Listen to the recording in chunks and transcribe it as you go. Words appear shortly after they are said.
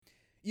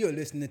You're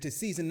listening to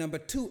season number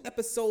 2,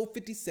 episode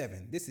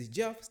 57. This is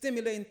Jeff,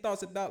 stimulating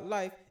thoughts about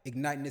life,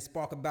 igniting the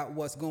spark about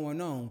what's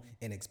going on,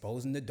 and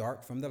exposing the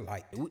dark from the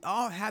light. We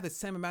all have the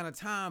same amount of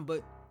time,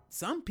 but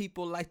some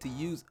people like to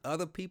use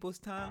other people's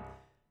time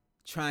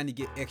trying to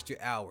get extra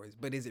hours.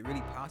 But is it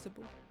really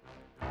possible?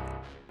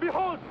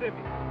 Behold,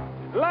 Simi,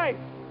 life,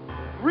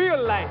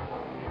 real life,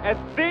 a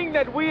thing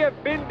that we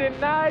have been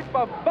denied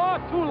for far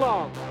too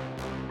long.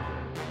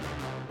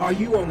 Are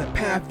you on the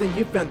path? Then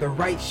you found the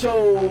right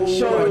show.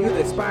 Are you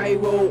the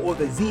spiral or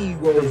the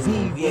zero?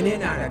 In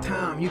and out of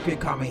time, you can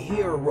call me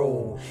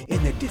hero.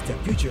 In the distant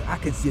future, I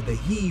can see the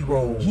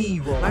hero.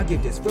 I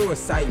give this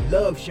foresight,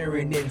 love,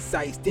 sharing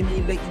insight,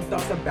 stimulating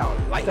thoughts about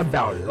life.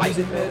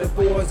 Using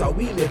metaphors, are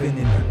we living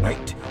in the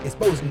night?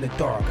 Exposing the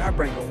dark, I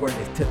bring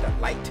awareness to the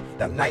light.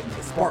 The light,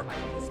 the spark.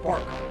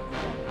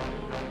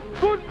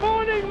 Good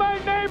morning, my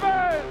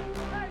neighbors!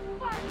 Hey,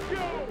 fuck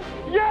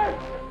you!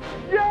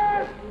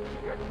 Yes!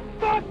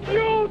 Fuck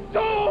you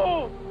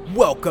too!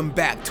 Welcome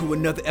back to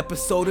another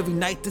episode of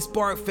Ignite the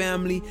Spark,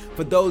 family.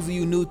 For those of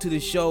you new to the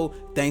show,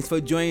 thanks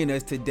for joining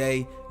us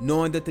today.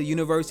 Knowing that the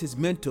universe is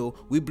mental,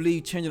 we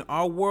believe changing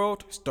our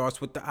world starts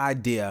with the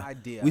idea.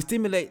 We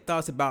stimulate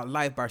thoughts about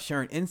life by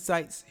sharing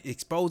insights,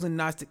 exposing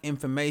Gnostic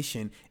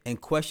information, and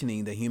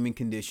questioning the human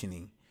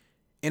conditioning.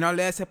 In our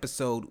last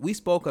episode, we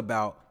spoke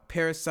about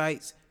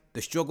parasites,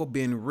 the struggle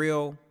being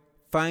real,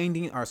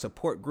 finding our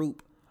support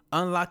group,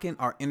 unlocking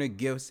our inner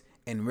gifts,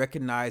 and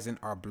recognizing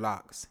our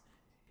blocks.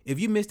 If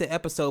you missed the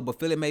episode but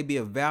feel it may be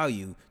of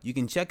value, you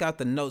can check out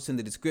the notes in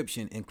the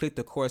description and click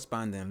the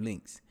corresponding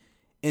links.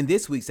 In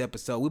this week's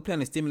episode, we plan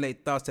to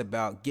stimulate thoughts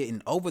about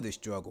getting over the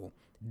struggle,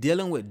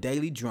 dealing with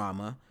daily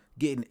drama,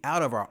 getting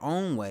out of our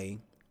own way,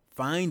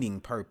 finding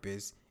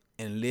purpose,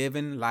 and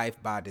living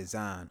life by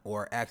design,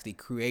 or actually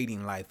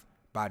creating life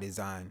by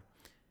design.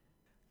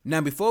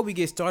 Now, before we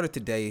get started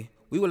today,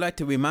 we would like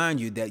to remind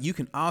you that you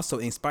can also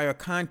inspire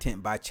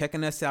content by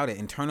checking us out at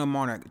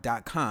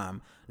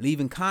internalmonarch.com,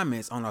 leaving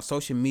comments on our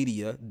social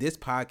media, this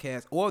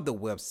podcast, or the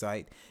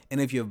website.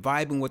 And if you're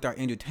vibing with our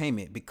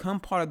entertainment,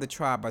 become part of the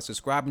tribe by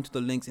subscribing to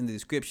the links in the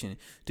description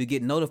to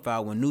get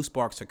notified when new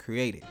sparks are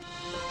created.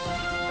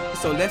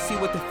 So let's see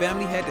what the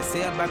family had to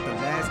say about the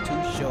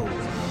last 2 shows.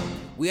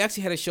 We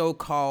actually had a show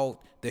called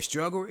The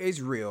Struggle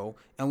is Real,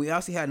 and we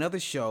also had another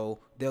show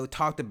that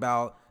talked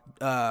about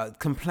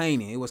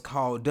complaining. It was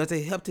called Does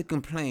It Help to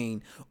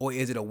Complain, or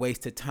Is It a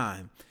Waste of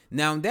Time?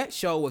 Now, that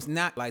show was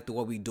not like the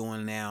what we're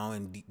doing now,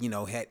 and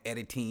had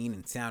editing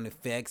and sound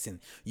effects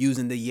and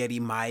using the Yeti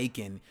mic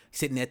and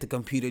sitting at the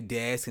computer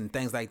desk and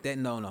things like that.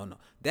 No.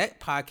 That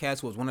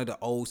podcast was one of the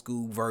old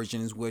school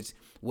versions, which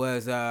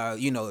was a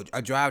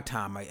drive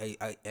time,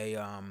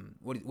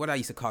 what I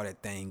used to call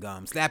that thing,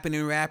 slapping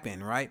and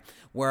rapping, right?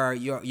 Where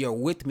you're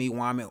with me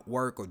while I'm at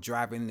work or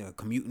driving or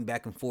commuting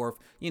back and forth,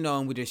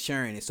 and we're just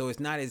sharing it. So it's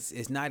not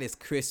as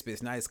crisp,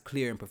 it's not as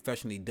clear and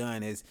professionally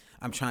done as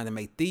I'm trying to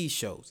make these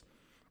shows.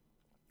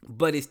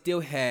 But it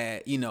still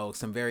had,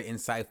 some very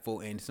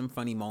insightful and some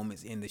funny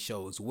moments in the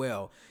show as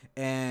well.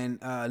 And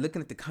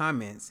looking at the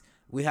comments,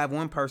 we have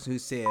one person who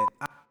said,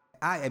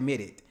 I admit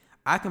it,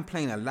 I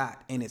complain a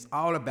lot, and it's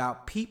all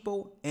about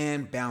people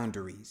and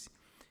boundaries.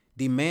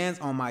 Demands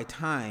on my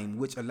time,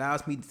 which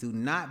allows me to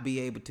not be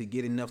able to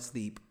get enough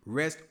sleep,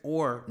 rest,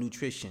 or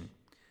nutrition.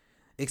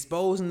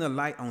 Exposing the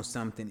light on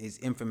something is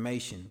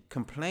information.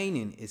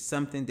 Complaining is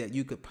something that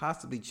you could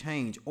possibly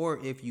change, or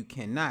if you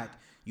cannot,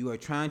 you are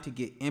trying to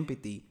get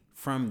empathy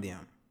from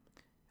them.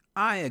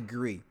 I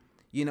agree.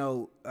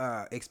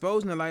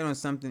 Exposing the light on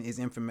something is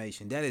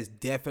information. That is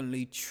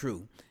definitely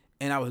true.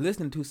 And I was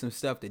listening to some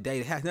stuff today.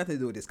 It has nothing to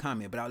do with this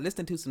comment, but I was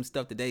listening to some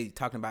stuff today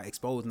talking about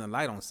exposing the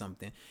light on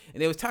something.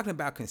 And they was talking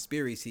about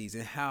conspiracies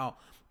and how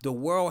the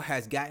world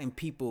has gotten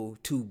people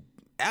to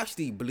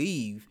actually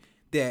believe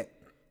that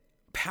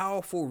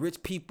powerful,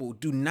 rich people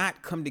do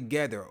not come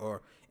together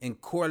and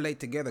correlate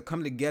together,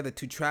 come together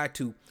to try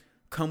to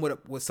come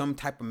with some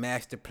type of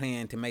master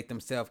plan to make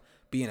themselves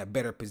be in a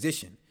better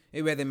position.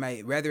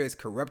 Whether it's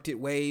corrupted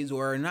ways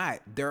or not,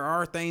 there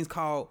are things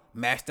called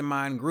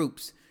mastermind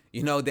groups.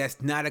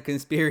 That's not a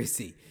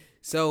conspiracy.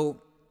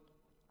 So,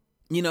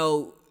 a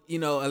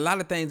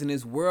lot of things in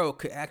this world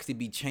could actually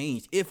be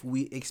changed if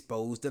we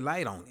expose the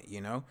light on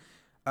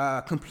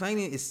it.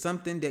 Complaining is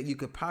something that you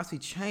could possibly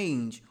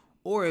change,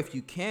 or if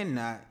you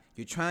cannot,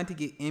 you're trying to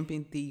get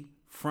empathy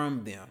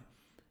from them.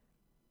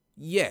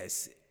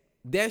 Yes,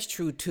 that's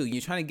true too. You're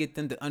trying to get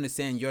them to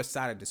understand your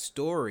side of the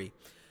story.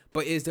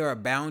 But is there a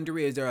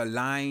boundary? Is there a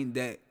line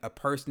that the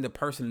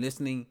person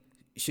listening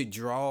should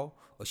draw?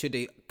 Or should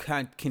they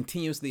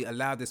continuously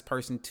allow this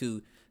person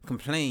to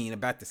complain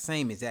about the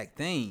same exact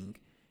thing?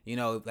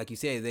 Like you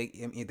said,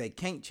 if they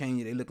can't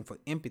change it, they're looking for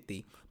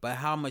empathy. But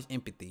how much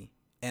empathy?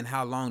 And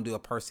how long do a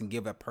person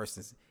give a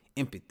person's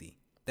empathy?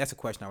 That's a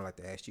question I would like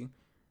to ask you.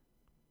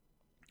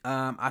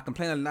 I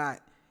complain a lot.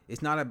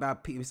 It's not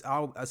about people.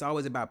 It's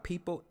always about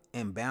people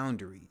and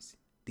boundaries.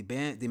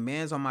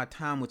 Demands on my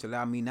time, which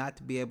allow me not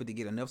to be able to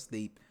get enough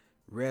sleep,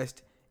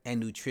 rest,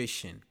 and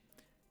nutrition.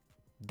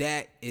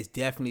 that is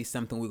definitely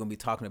something we're going to be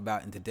talking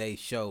about in today's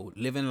show,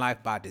 living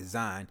life by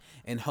design.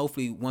 And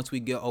hopefully once we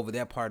get over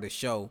that part of the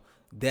show,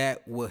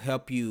 that will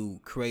help you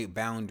create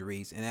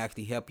boundaries and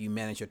actually help you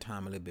manage your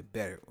time a little bit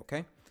better,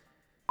 okay?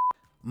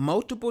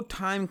 Multiple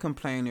time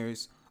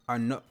complainers are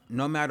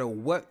no matter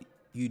what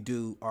you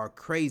do are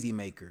crazy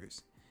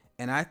makers.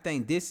 And I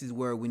think this is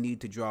where we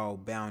need to draw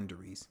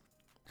boundaries.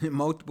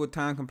 Multiple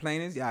time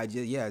complainers, yeah,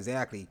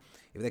 exactly.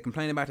 If they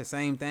complain about the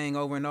same thing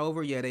over and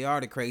over, yeah, they are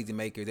the crazy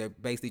makers. They're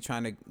basically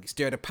trying to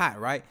stir the pot,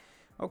 right?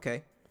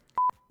 Okay.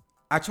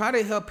 I try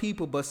to help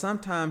people, but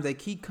sometimes they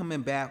keep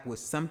coming back with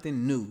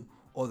something new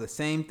or the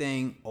same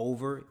thing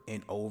over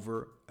and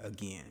over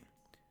again.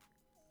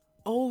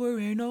 Over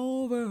and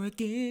over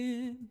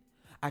again.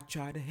 I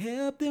try to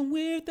help them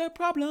with their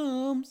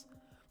problems,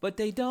 but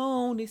they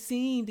don't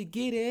seem to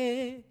get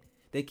it.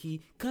 They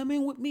keep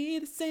coming with me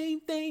the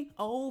same thing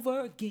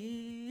over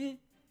again.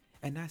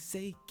 And I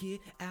say, get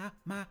out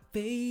my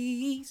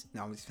face.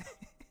 No, I'm just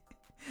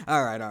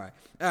All right.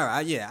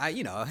 Yeah,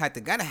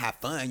 gotta have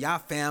fun. Y'all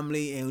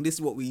family, and this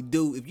is what we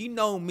do. If you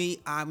know me,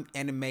 I'm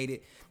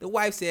animated. The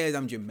wife says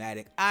I'm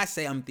dramatic. I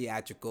say I'm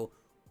theatrical.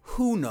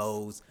 Who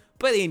knows?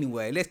 But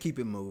anyway, let's keep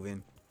it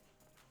moving.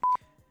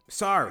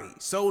 Sorry,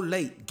 so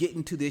late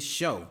getting to this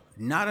show.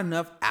 Not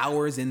enough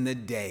hours in the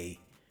day.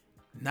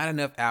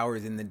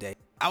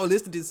 I was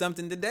listening to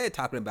something today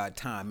talking about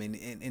time,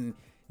 and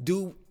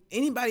do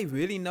anybody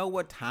really know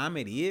what time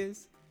it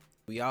is?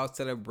 We all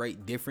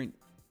celebrate different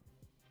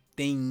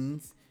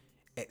things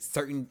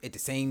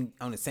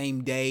on the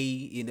same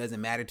day. It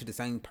doesn't matter to the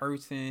same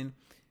person.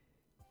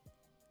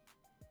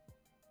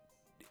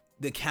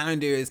 The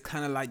calendar is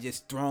kind of like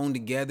just thrown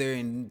together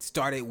and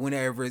started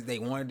whenever they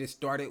wanted to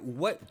start it.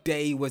 What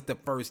day was the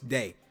first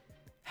day?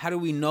 How do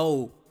we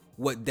know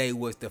what day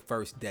was the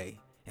first day?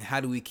 And how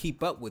do we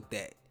keep up with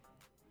that?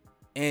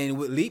 And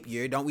with leap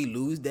year, don't we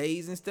lose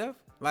days and stuff?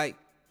 Like,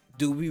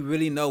 do we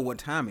really know what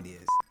time it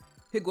is?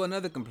 Here go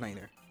another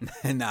complainer.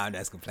 Nah,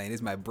 that's complaining.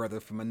 It's my brother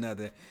from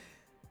another.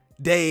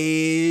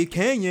 Dave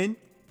Canyon.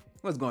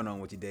 What's going on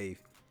with you, Dave?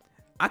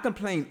 I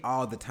complain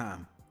all the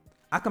time.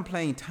 I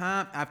complain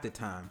time after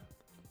time.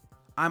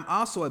 I'm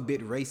also a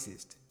bit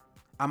racist.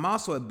 I'm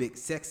also a bit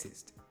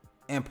sexist.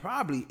 And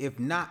probably, if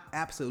not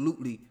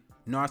absolutely,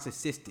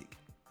 narcissistic.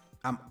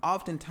 I'm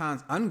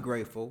oftentimes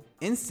ungrateful,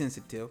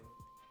 insensitive,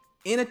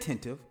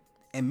 inattentive,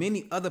 and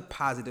many other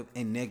positive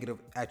and negative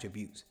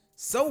attributes.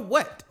 So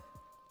what?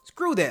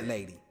 Screw that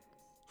lady.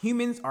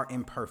 Humans are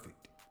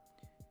imperfect.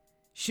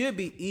 Should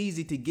be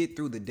easy to get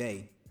through the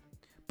day.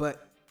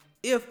 But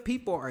if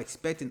people are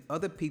expecting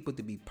other people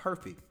to be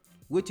perfect,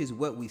 which is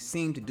what we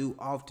seem to do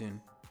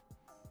often,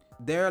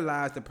 there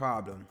lies the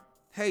problem.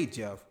 Hey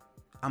Jeff,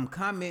 I'm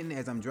commenting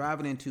as I'm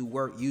driving into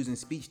work using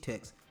speech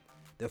text.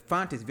 The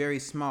font is very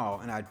small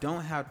and I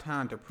don't have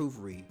time to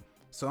proofread.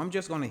 So I'm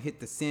just going to hit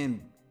the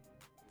send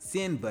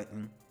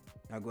button.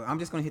 I'm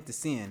just going to hit the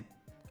send.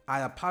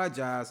 I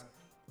apologize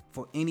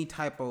for any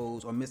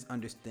typos or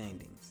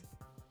misunderstandings.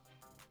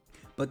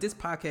 But this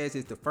podcast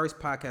is the first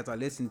podcast I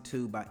listened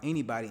to by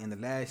anybody in the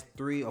last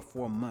 3 or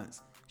 4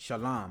 months.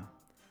 Shalom.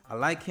 I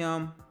like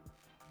him,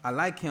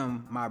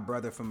 my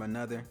brother from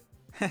another.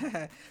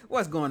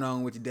 What's going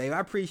on with you, Dave? I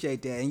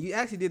appreciate that. And you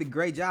actually did a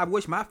great job. I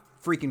wish my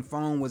freaking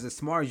phone was as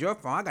smart as your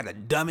phone. I got a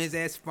dumbest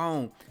ass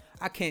phone.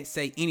 I can't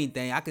say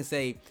anything. I can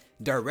say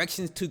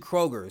directions to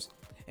Kroger's.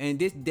 And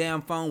this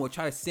damn phone will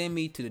try to send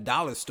me to the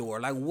dollar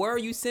store. Like, where are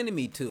you sending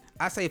me to?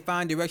 I say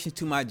find directions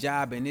to my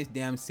job, and this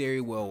damn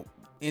Siri will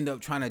end up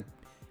trying to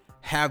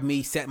have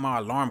me set my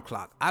alarm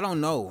clock. I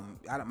don't know.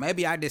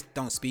 Maybe I just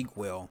don't speak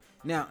well.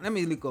 Now, let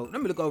me look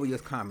over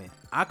this comment.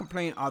 I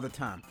complain all the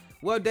time.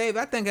 Well, Dave,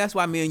 I think that's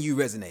why me and you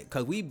resonate,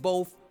 because we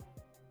both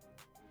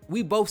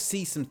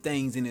see some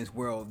things in this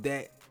world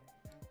that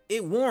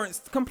it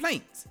warrants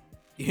complaints.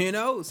 You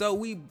know? So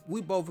we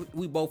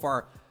both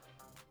are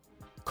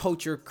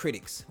culture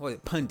critics, or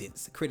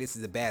pundits. Critics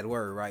is a bad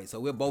word, right? So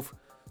we're both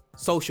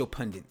social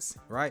pundits,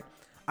 right?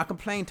 I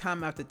complain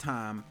time after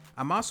time.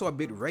 I'm also a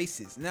bit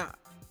racist. Now,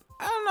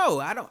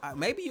 I don't know.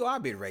 Maybe you are a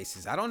bit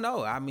racist. I don't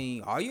know. I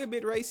mean, are you a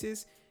bit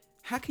racist?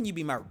 How can you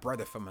be my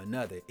brother from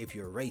another if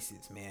you're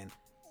racist, man?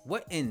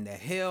 What in the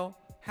hell?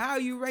 How are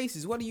you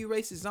racist? What are you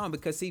racist on?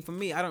 Because see, for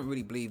me, I don't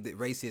really believe that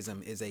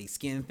racism is a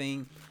skin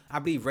thing. I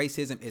believe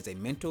racism is a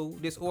mental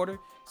disorder.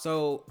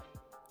 So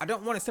I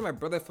don't want to say my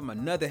brother from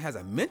another has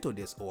a mental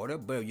disorder,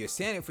 but if you're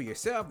saying it for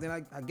yourself,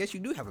 then I guess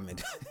you do have a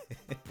mental.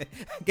 I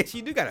guess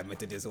you do got a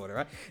mental disorder,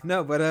 right?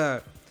 No,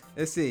 but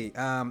let's see.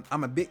 I'm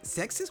a bit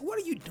sexist. What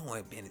are you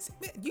doing, Ben?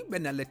 Man, you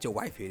better not let your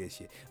wife hear this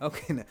shit.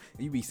 Okay, now,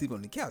 you be sleeping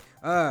on the couch.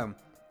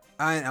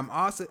 I'm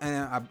also,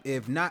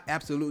 if not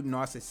absolutely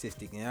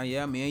narcissistic.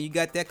 Yeah, man, you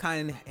got that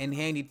kind of in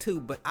handy too.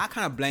 But I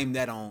kind of blame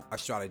that on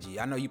astrology.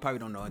 I know you probably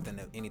don't know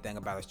anything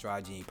about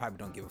astrology. You probably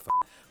don't give a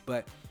fuck.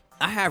 But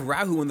I have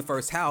Rahu in the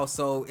first house,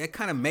 so it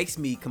kind of makes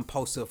me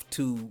compulsive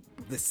to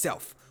the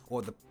self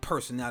or the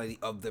personality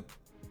of the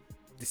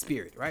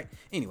spirit, right?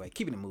 Anyway,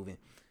 keeping it moving.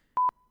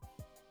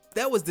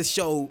 that was the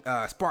show,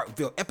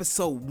 Sparkville,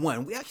 episode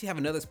 1. We actually have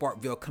another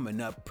Sparkville coming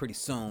up pretty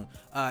soon.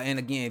 And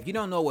again, if you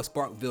don't know what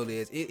Sparkville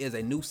is, it is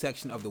a new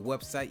section of the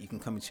website. You can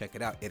come and check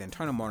it out at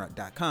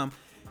internalmonarch.com.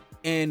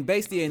 And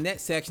basically in that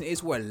section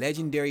is where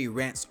legendary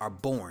rants are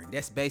born.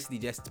 That's basically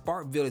just,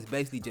 Sparkville is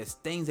basically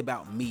just things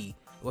about me,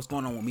 what's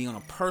going on with me on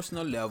a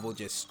personal level,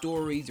 just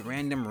stories,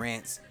 random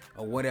rants,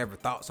 or whatever,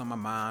 thoughts on my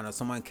mind, or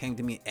someone came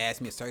to me and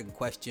asked me a certain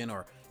question,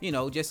 or, you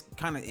know, just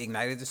kind of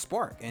ignited the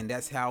spark. And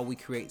that's how we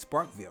create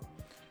Sparkville.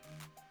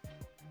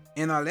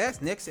 In our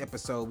next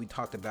episode, we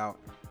talked about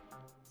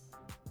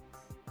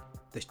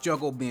the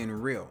struggle being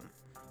real.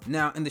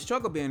 Now, in the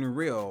struggle being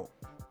real,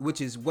 which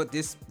is what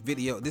this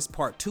video, this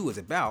part 2 is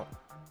about,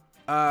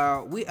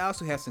 we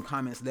also have some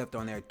comments left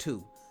on there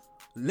too.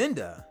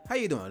 Linda, how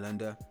you doing,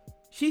 Linda?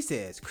 She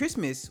says,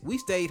 Christmas, we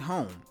stayed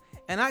home,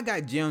 and I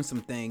got Jim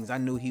some things I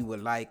knew he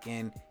would like,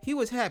 and he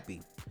was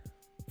happy.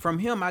 From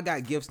him, I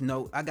got gift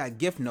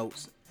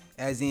notes,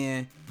 as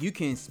in, you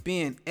can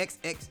spend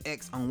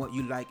XXX on what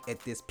you like at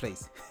this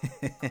place.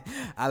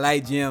 I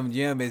like Jim.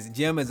 Jim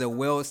is a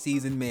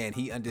well-seasoned man.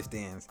 He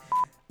understands.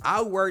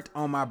 I worked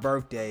on my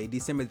birthday,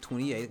 December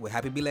 28th. Well,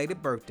 happy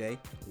belated birthday.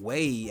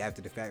 Way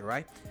after the fact,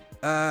 right?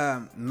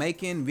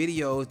 Making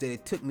videos that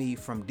it took me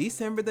from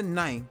December the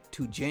 9th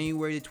to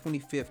January the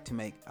 25th to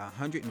make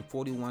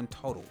 141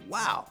 total.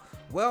 Wow.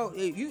 Well,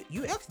 you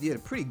actually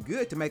did pretty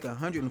good to make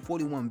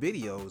 141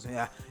 videos.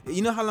 Yeah.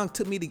 You know how long it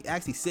took me to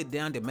actually sit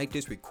down to make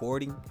this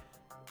recording?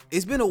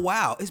 It's been a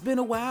while,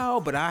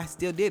 but I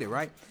still did it,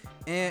 right?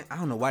 And I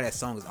don't know why that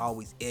song is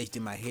always edged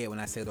in my head when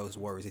I say those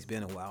words. It's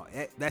been a while.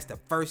 That's the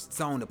first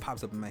song that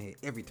pops up in my head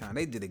every time.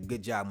 They did a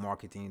good job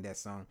marketing that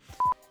song.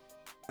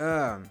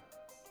 I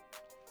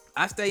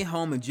stayed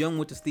home and Jim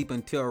went to sleep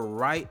until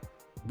right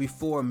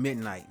before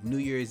midnight, New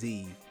Year's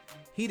Eve.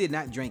 He did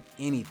not drink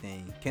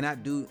anything,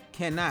 cannot do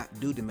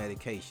the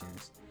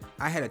medications.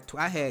 I had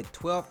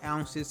 12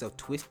 ounces of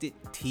twisted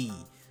tea.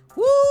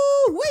 Woo,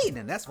 wait,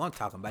 and that's what I'm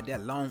talking about,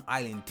 that Long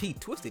Island tea.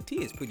 Twisted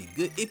tea is pretty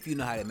good if you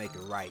know how to make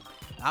it right.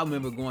 I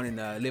remember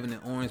living in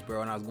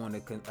Owensboro, and I was going to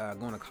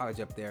college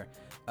up there.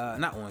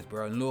 Not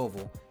Owensboro, in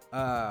Louisville.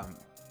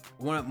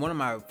 One of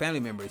my family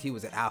members, he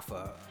was at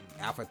Alpha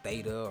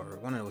Theta, or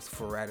one of those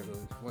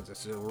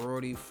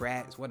sorority,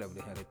 frats, whatever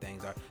the hell the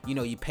things are. You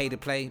know, you pay to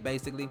play,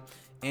 basically.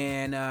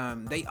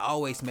 And they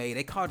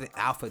called it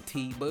Alpha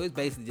tea, but it was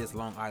basically just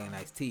Long Island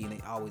iced tea, and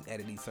they always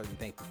added these certain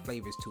things for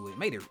flavors to it.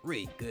 Made it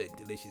really good,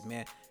 delicious,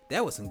 man.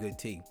 That was some good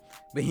tea.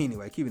 But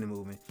anyway, keeping it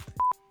moving.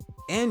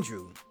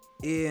 Andrew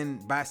in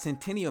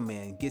Bicentennial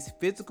Man gets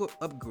physical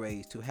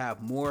upgrades to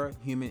have more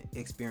human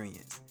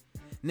experience.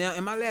 Now,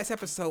 in my last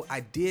episode,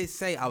 I did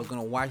say I was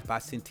going to watch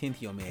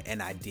Bicentennial Man,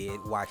 and I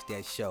did watch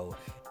that show.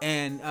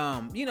 And,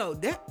 you know,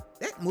 that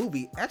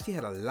movie actually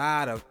had a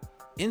lot of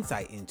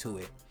insight into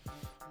it.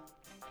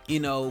 You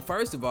know,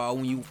 first of all,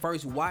 when you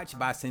first watch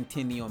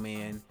Bicentennial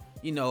Man,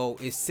 you know,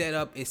 it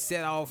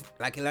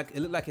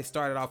looked like it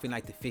started off in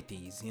like the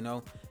 50s, you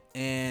know,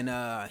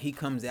 and he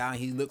comes out,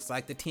 he looks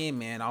like the Tin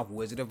Man off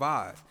Wizard of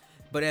Oz.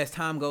 But as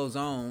time goes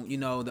on, you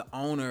know, the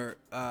owner,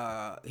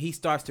 he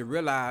starts to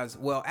realize,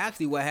 well,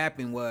 actually what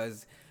happened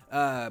was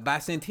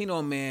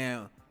Bicentennial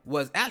Man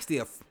was actually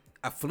a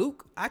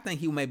fluke. I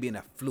think he may be in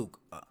a fluke.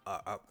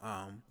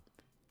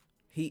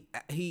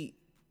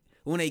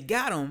 When they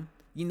got him,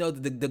 you know,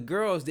 the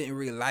girls didn't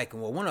really like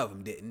him. Well, one of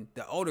them didn't.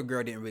 The older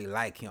girl didn't really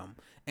like him.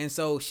 And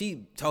so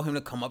she told him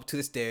to come up to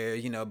the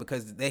stairs, you know,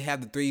 because they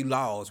have the 3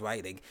 laws,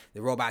 right?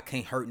 The robot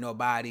can't hurt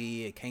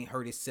nobody. It can't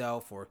hurt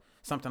itself or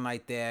something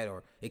like that.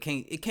 Or it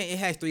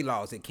has 3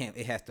 laws it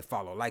has to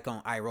follow, like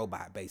on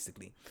iRobot,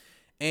 basically.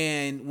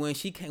 And when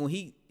she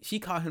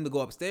called him to go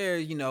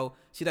upstairs, you know,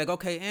 she's like,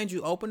 okay,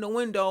 Andrew, open the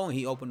window. And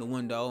he opened the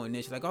window. And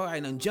then she's like, all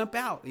right, now jump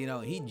out. You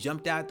know, he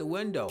jumped out the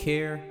window.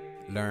 Care,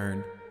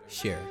 learn,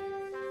 share.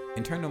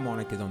 Internal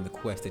Monarch is on the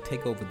quest to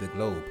take over the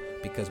globe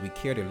because we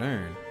care to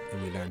learn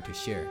and we learn to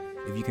share.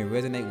 If you can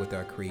resonate with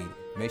our creed,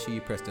 make sure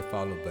you press the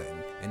follow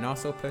button and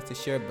also press the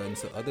share button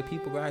so other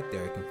people out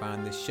there can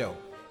find this show.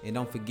 And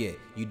don't forget,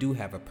 you do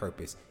have a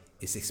purpose.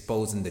 It's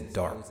exposing the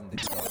dark.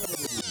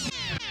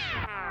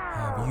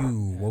 Have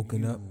you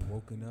woken up?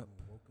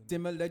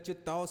 Stimulate your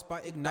thoughts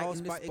by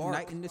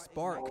igniting the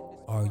spark.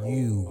 Are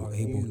you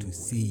able to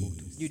see?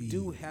 You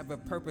do have a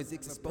purpose.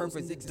 It's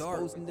exposing the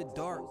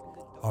dark.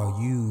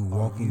 Are you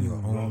walking your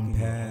own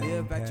path?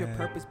 Live at your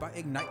purpose by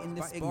igniting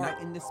the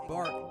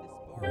spark.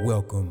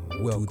 Welcome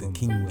to the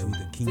kingdom.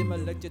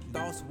 Stimulate your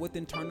thoughts with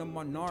Internal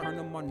Monarch.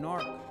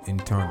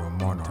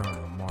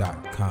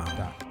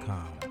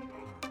 InternalMonarch.com.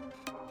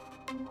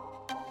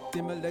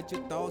 Stimulate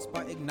your thoughts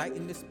by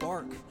igniting the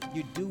spark.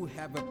 You do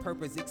have a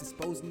purpose. It's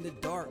exposing the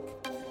dark.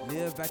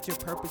 Live at your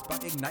purpose by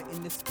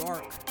igniting the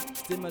spark.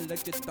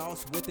 Stimulate your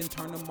thoughts with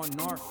Internal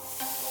Monarch.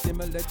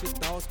 Stimulate your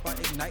thoughts by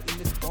igniting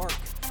the spark.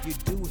 You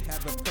do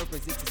have a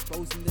purpose, it's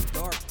exposing the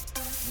dark.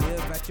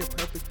 Live at your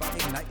purpose by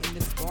igniting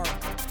the spark.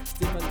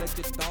 Stimulate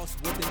your thoughts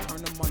with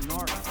internal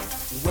monarch.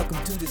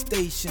 Welcome to the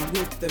station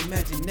with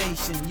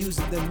imagination,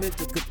 using the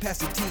mental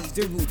capacities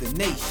to rule the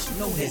nation.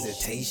 No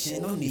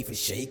hesitation, no need for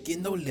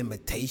shaking, no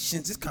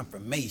limitations, it's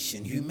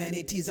confirmation.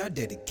 Humanity's our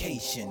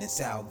dedication, and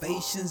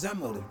salvation's our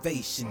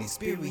motivation.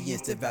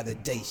 Experience the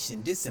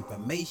validation,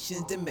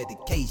 disinformation's the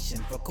medication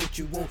for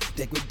cultural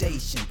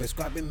degradation.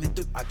 Prescribing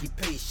mental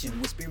occupation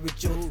with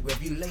spiritual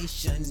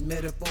revelations,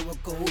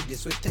 metaphorical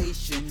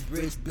dissertation,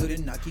 bridge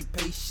building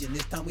occupation.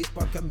 It's time we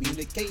spark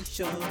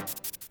communication.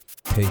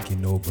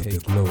 Taking over the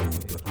globe.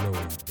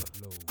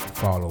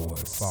 Follow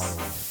us.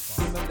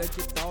 Stimulate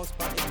your thoughts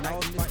by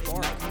igniting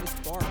the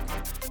spark.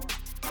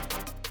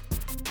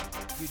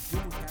 You do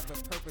have a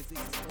purpose,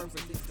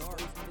 it's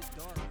dark.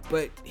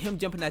 But him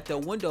jumping out the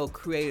window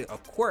created a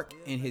quirk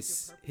in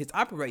his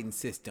operating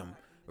system,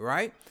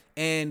 right?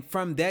 And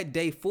from that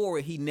day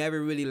forward, he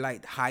never really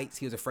liked heights.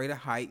 He was afraid of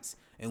heights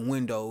and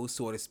windows,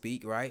 so to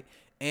speak, right?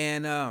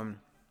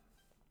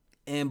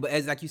 But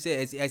as like you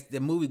said, as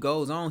the movie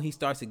goes on, he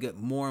starts to get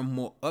more and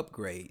more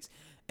upgrades.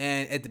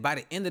 And by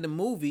the end of the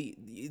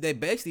movie, they're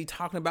basically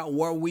talking about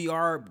where we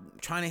are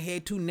trying to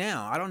head to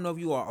now. I don't know if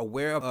you are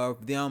aware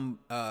of them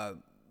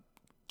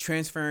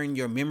transferring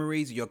your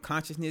memories, your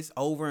consciousness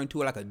over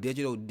into like a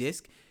digital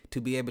disc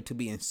to be able to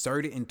be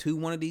inserted into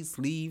one of these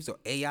sleeves or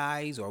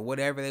AIs or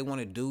whatever they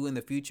want to do in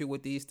the future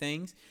with these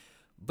things.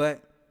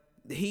 But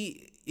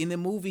in the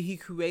movie, he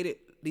created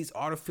these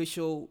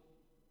artificial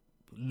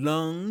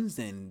lungs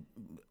and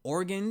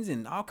organs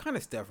and all kind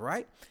of stuff,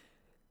 right?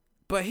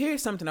 But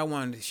here's something I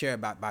wanted to share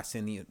about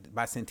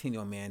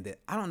Bicentennial Man that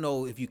I don't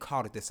know if you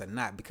called it this or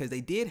not, because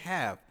they did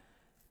have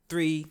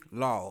 3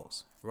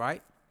 laws,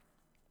 right?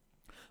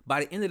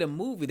 By the end of the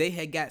movie, they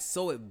had got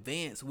so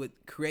advanced with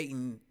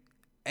creating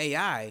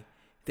AI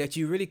that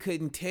you really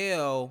couldn't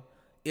tell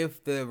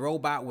if the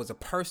robot was a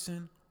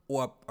person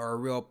or a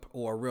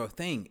real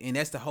thing. And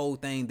that's the whole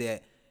thing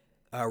that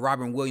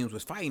Robin Williams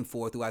was fighting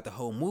for throughout the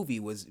whole movie,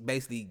 was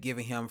basically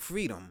giving him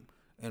freedom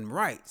and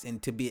rights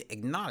and to be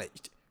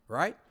acknowledged,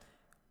 right?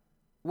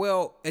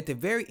 Well, at the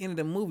very end of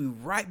the movie,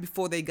 right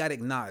before they got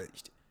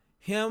acknowledged,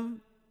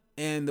 him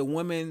and the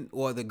woman,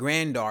 or the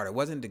granddaughter,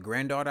 wasn't the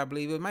granddaughter, I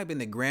believe, it might have been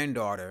the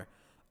granddaughter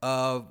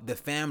of the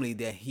family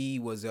that he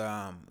was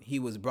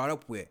brought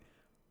up with,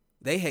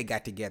 they had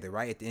got together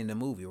right at the end of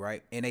the movie,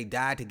 right? And they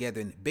died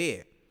together in the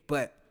bed.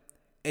 But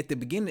at the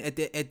beginning,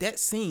 at that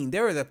scene,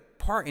 there was a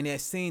part in that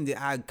scene that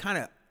I kind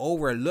of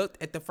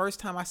overlooked at the first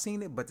time I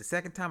seen it, but the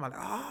second time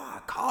I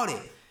caught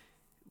it.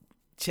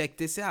 Check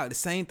this out. The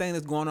same thing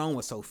that's going on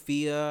with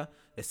Sophia,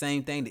 the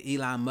same thing that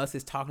Elon Musk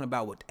is talking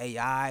about with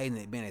AI and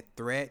it being a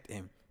threat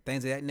and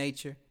things of that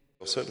nature.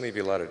 There'll certainly be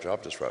a lot of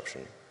job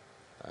disruption.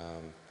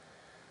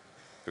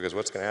 Because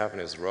what's going to happen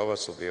is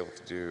robots will be able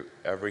to do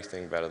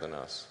everything better than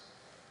us.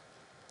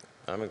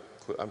 I'm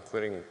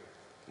including,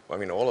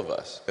 all of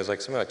us. There's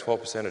like something like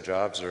 12% of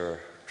jobs are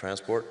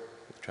transport.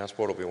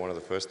 Transport will be one of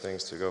the first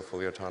things to go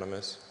fully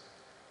autonomous.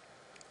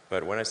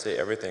 But when I say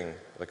everything,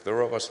 like the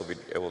robots will be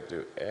able to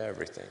do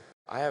everything.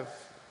 I have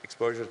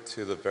exposure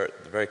to the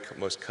very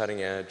most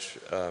cutting edge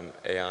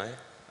AI.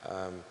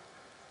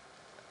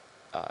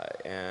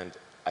 And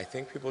I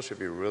think people should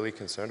be really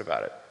concerned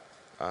about it.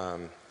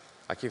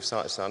 I keep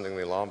sounding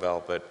the alarm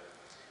bell, but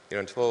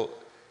until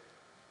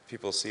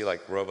people see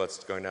like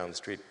robots going down the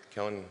street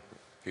killing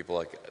people,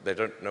 like they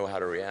don't know how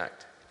to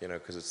react,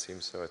 because it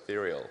seems so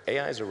ethereal.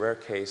 AI is a rare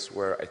case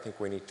where I think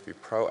we need to be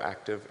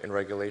proactive in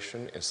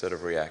regulation instead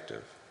of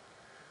reactive,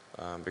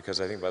 because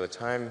I think by the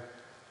time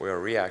we are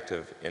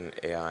reactive in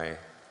AI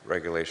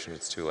regulation,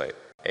 it's too late.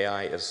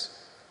 AI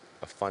is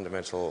a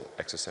fundamental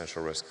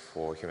existential risk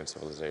for human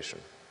civilization,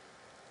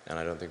 and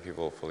I don't think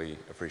people fully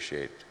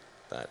appreciate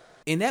that.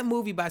 In that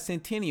movie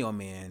Bicentennial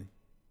Man,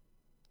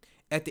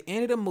 at the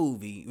end of the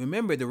movie,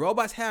 remember the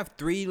robots have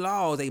 3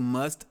 laws they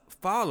must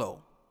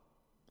follow.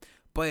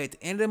 But at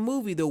the end of the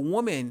movie, the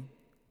woman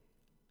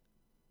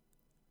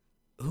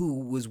who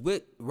was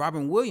with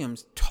Robin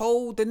Williams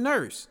told the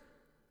nurse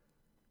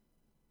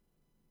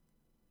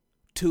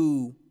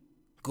to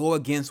go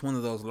against one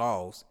of those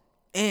laws.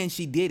 And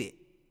she did it.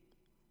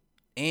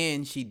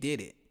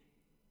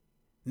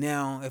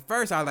 Now, at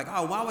first I was like,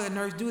 oh, why would a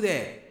nurse do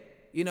that?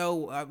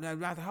 Hold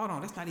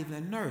on, that's not even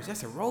a nurse.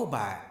 That's a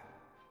robot.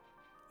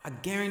 I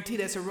guarantee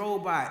that's a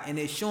robot. And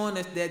they're showing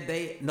us that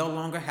they no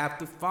longer have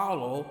to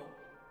follow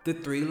the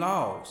 3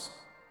 laws.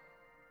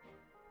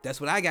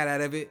 That's what I got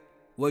out of it.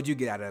 What'd you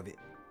get out of it?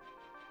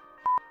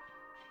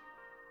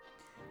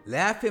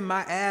 Laughing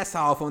my ass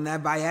off on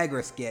that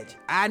Viagra sketch.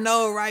 I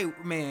know,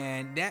 right,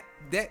 man?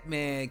 That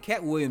man,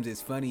 Cat Williams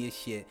is funny as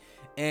shit.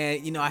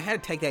 And, I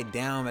had to take that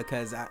down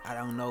because I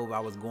don't know if I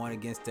was going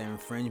against the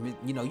infringement.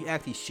 You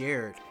actually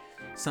shared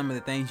some of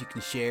the things you can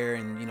share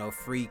and,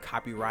 free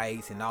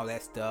copyrights and all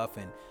that stuff.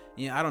 And,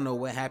 I don't know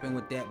what happened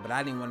with that, but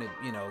I didn't want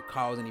to,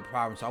 cause any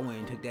problems. So I went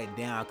and took that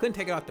down. I couldn't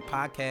take it off the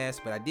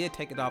podcast, but I did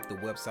take it off the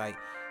website.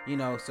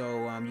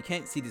 So you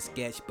can't see the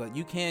sketch, but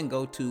you can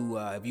go to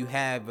if you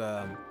have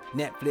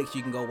Netflix,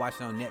 you can go watch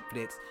it on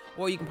Netflix,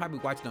 or you can probably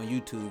watch it on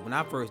YouTube. When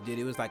I first did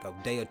it, it was like a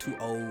day or two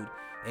old,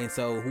 and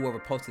so whoever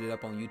posted it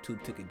up on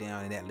YouTube took it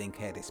down, and that link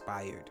had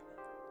expired.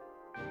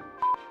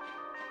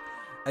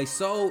 A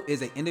soul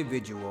is an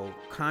individual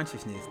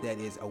consciousness that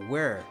is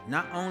aware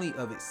not only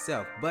of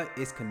itself, but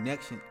its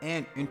connection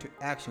and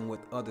interaction with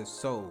other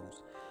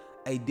souls.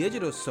 A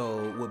digital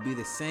soul would be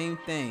the same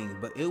thing,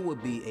 but it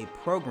would be a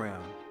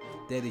program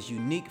that is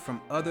unique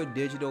from other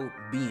digital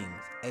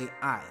beings,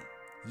 AI,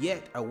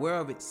 yet aware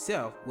of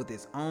itself with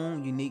its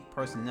own unique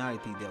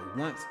personality that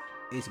once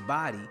its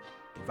body,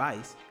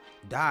 device,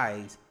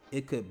 dies,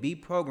 it could be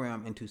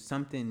programmed into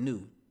something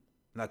new,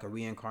 like a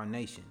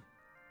reincarnation.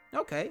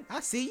 Okay,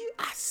 I see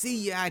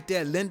you out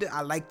there, Linda.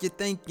 I like your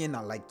thinking.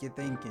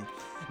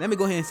 Let me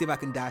go ahead and see if I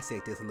can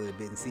dissect this a little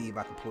bit and see if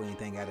I can pull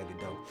anything out of it,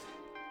 though.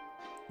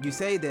 You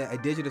say that a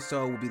digital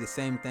soul will be the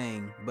same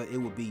thing, but it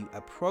will be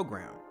a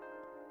program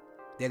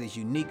that is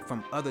unique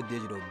from other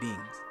digital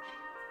beings.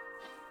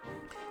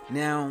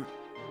 Now,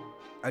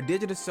 a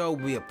digital soul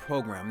will be a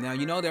program.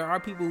 Now, there are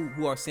people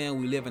who are saying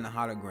we live in a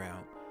hologram.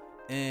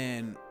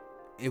 And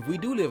if we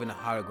do live in a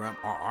hologram,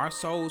 are our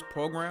souls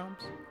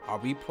programs? Are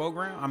we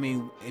programmed? I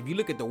mean, if you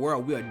look at the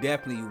world, we are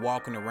definitely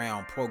walking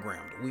around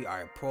programmed. We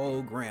are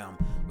programmed.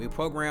 We're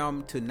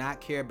programmed to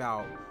not care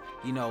about,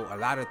 a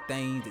lot of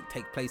things that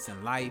take place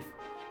in life.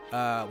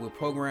 We're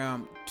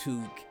programmed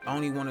to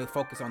only want to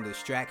focus on the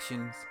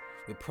distractions.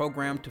 We're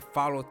programmed to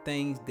follow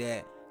things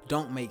that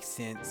don't make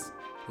sense.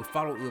 We're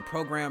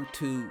programmed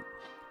to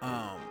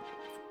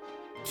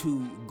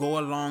go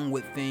along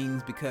with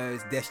things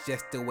because that's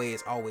just the way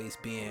it's always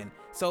been.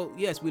 So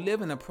yes, we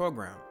live in a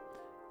program,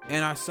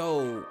 and our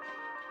soul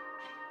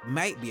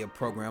might be a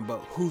program, but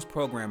who's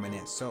programming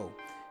that soul?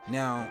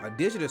 Now, a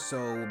digital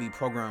soul will be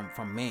programmed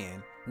from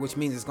man, which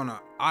means it's going to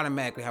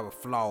automatically have a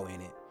flaw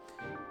in it,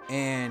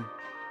 and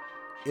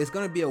it's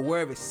going to be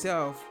aware of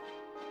itself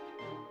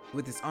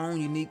with its own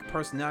unique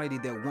personality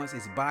that once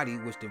its body,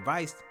 which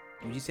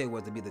you say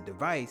was to be the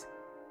device,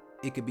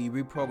 it could be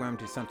reprogrammed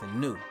to something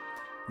new.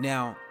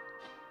 Now,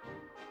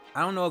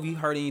 I don't know if you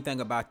heard anything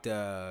about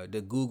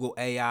the Google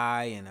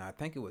AI, and I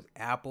think it was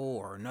Apple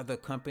or another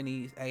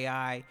company's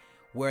AI,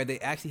 where they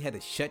actually had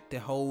to shut the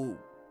whole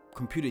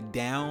computer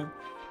down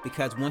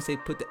because once they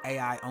put the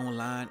AI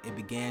online, it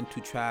began to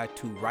try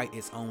to write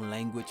its own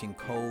language and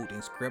code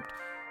and script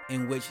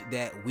in which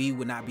that we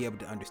would not be able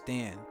to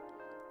understand.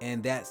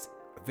 And that's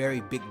a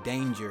very big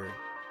danger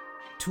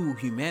to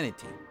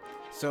humanity.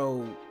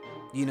 So,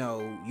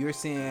 you're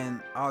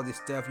saying all this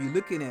stuff, you're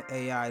looking at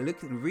AI,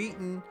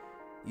 reading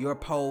your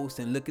posts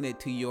and looking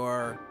at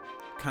your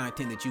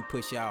content that you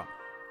push out.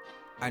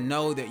 I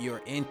know that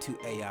you're into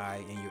AI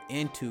and you're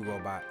into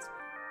robots,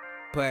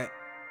 but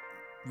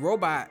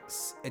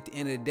robots at the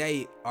end of the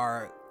day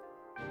are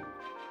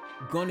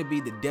going to be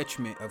the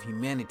detriment of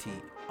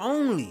humanity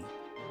only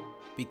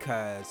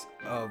because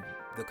of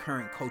the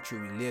current culture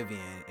we live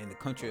in and the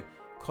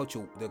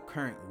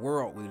current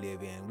world we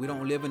live in. We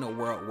don't live in a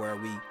world where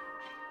we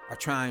are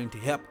trying to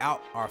help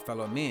out our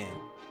fellow men.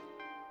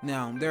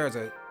 Now, there's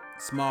a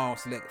small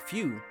select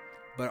few,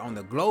 but on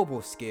the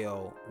global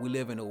scale, we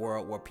live in a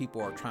world where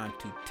people are trying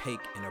to take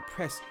and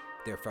oppress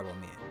their fellow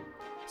men.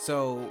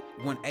 So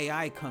when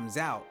AI comes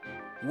out,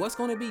 what's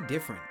going to be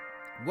different?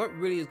 What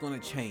really is going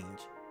to change?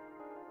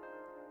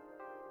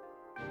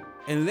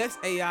 Unless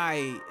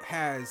AI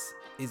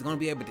is going to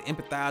be able to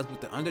empathize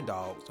with the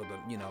underdogs, or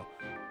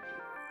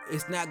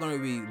it's not going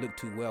to really look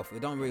too well.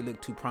 It don't really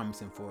look too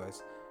promising for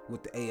us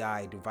with the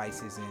AI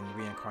devices and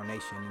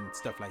reincarnation and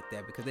stuff like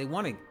that, because they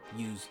want to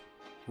use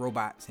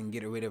robots and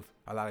get rid of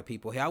a lot of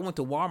people. Hey, I went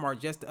to Walmart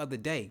just the other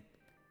day.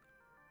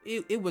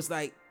 It was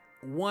like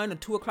 1 or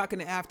 2 o'clock in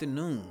the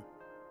afternoon.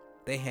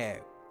 They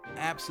had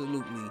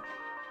absolutely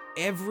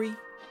every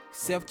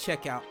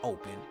self-checkout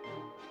open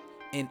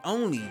and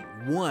only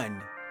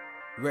one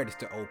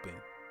register open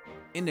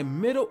in the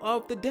middle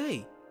of the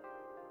day.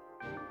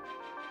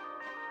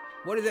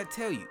 What does that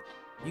tell you?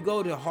 You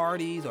go to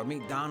Hardee's or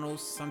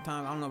McDonald's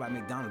sometimes. I don't know about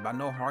McDonald's, but I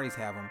know Hardee's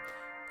have them.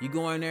 You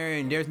go in there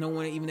and there's no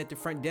one even at the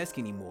front desk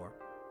anymore.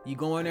 You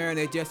go in there and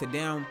there's just a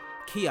damn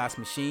kiosk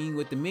machine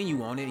with the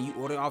menu on it, and you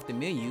order off the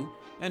menu,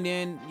 and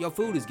then your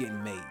food is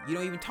getting made. You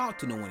don't even talk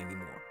to no one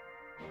anymore.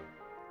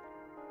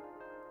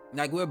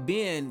 Like, we're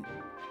being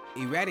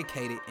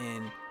eradicated,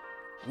 and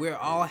we're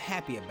all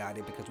happy about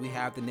it because we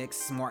have the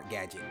next smart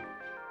gadget.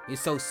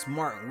 It's so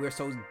smart and we're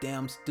so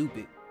damn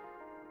stupid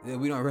that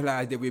we don't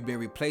realize that we've been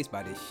replaced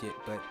by this shit,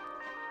 but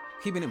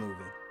keeping it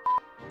moving.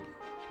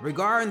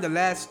 Regarding the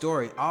last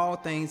story, all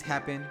things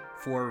happen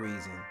for a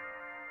reason.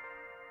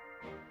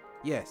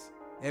 Yes,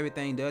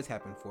 everything does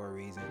happen for a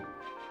reason.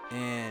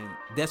 And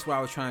that's what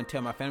I was trying to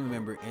tell my family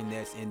member in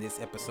this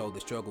episode, The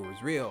Struggle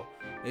Was Real,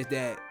 is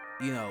that,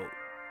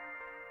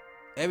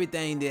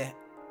 everything that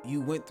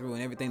you went through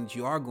and everything that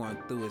you are going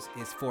through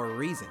is for a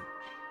reason.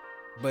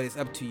 But it's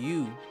up to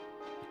you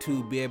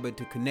to be able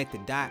to connect the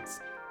dots,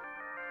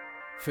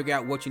 figure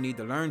out what you need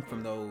to learn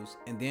from those,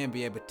 and then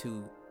be able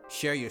to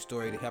share your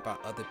story to help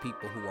out other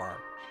people who are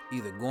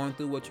either going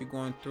through what you're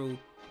going through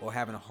or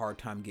having a hard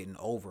time getting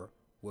over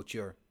what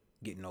you're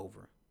getting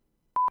over.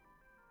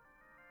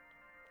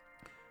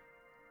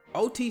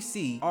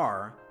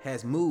 OTCR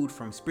has moved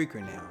from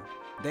Spreaker now.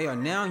 They are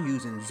now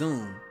using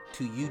Zoom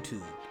to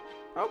YouTube.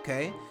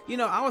 Okay,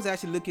 I was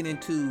actually looking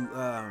into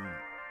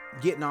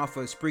getting off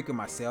of Spreaker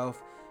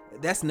myself.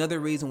 That's another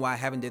reason why I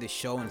haven't did a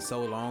show in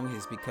so long,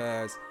 is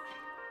because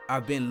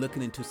I've been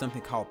looking into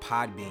something called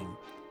Podbean.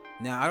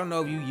 Now, I don't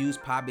know if you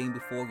used Podbean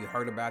before, if you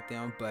heard about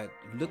them, but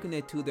looking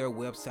into their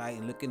website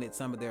and looking at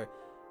some of their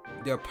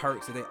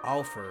perks that they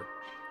offer,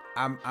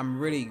 I'm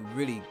really,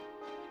 really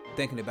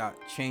thinking about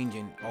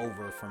changing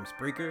over from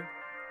Spreaker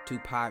to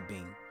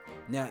Podbean.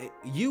 Now,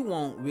 you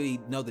won't really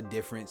know the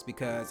difference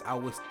because I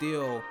was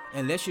still,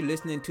 unless you're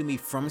listening to me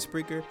from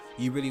Spreaker,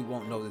 you really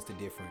won't notice the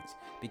difference.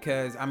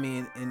 Because,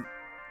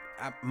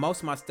 most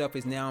of my stuff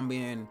is now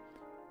being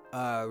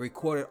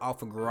recorded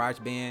off of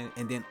GarageBand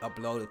and then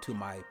uploaded to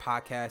my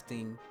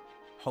podcasting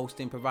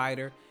hosting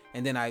provider,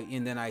 and then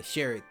I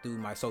share it through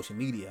my social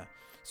media.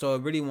 So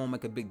it really won't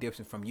make a big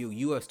difference from you.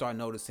 You will start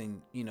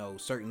noticing,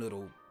 certain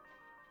little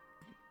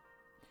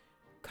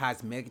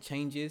cosmetic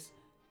changes,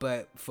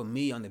 but for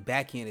me on the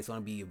back end, it's gonna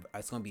be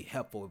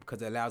helpful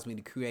because it allows me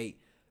to create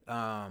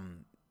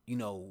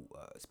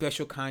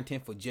special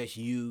content for just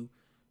you.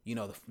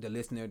 The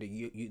listener,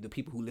 the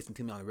people who listen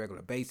to me on a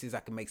regular basis. I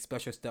can make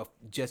special stuff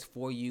just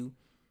for you.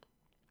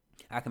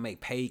 I can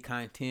make paid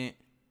content.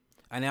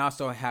 And I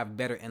also have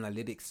better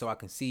analytics so I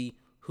can see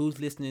who's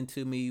listening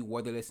to me,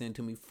 where they're listening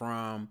to me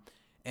from,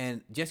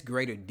 and just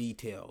greater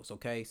details,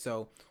 okay?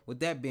 So with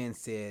that being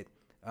said,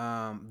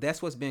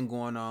 that's what's been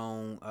going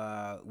on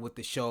with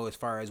the show as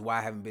far as why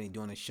I haven't been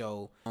doing a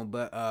show.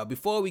 But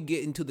before we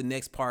get into the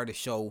next part of the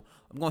show,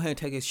 I'm going to go ahead and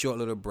take a short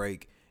little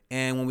break.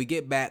 And when we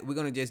get back, we're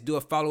going to just do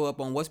a follow-up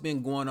on what's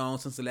been going on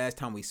since the last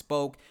time we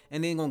spoke.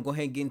 And then going to go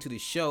ahead and get into the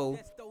show.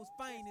 That's those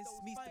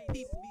finest, meets the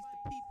people.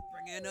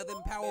 Bringing another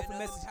powerful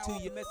message to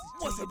you.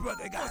 What's a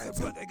brother gotta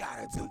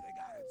do?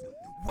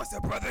 What's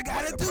a brother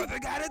gotta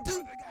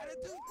do?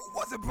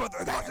 What's a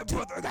brother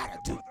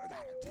gotta do?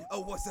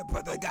 Oh, what's a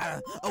brother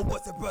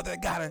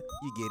gotta?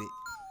 You get it.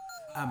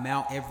 I'm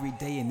out every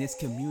day in this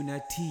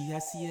community. I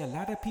see a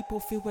lot of people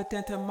filled with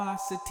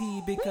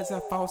animosity because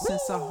of false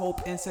sense of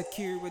hope and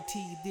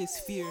security. This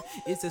fear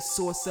is a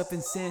source of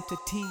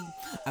insanity.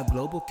 A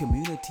global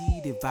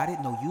community divided,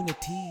 no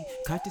unity.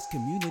 Conscious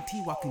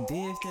community walking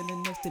dead,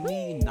 standing next to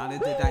me.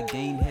 Knowledge that I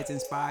gained has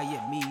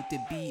inspired me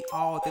to be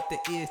all that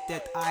there is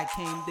that I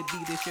came to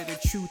be. To share the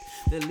truth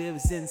that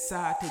lives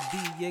inside to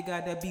be. You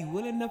gotta be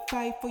willing to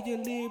fight for your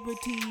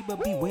liberty,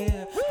 but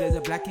beware, there's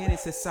a black-handed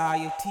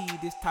society.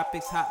 This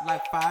topic's hot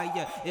like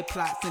fire. It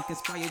plots and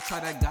conspire, try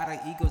to guide our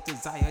ego's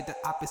desire, the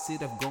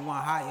opposite of going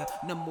higher.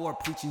 No more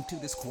preaching to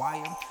this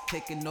choir,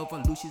 taking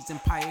over Lucius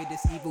empire.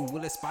 This evil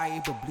will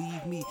aspire, but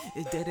believe me,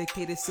 it's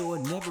dedicated so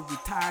it never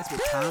retires.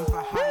 With time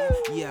for hire,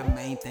 yeah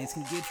man, things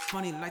can get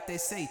funny like they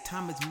say.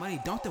 Time is money,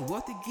 don't the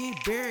wealthy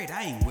get buried.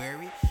 I ain't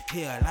worried,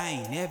 hell I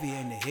ain't never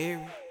in the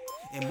hurry.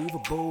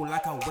 Immovable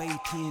like I weigh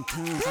 10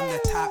 tons. I'm the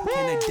top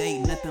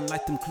candidate, nothing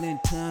like them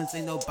Clintons.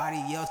 Ain't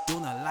nobody else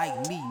doing it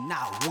like me,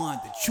 not one.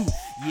 The truth,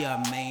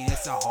 yeah man,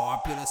 it's a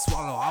hard pill to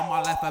swallow. All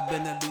my life I've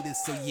been a leader,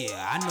 so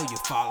yeah, I know you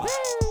follow.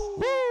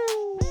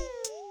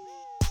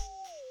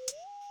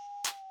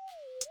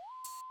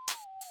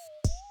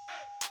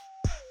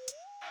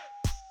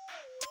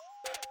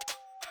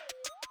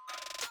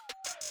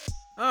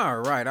 All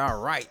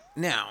right.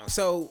 Now,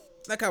 so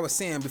like I was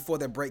saying before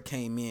that break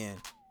came in,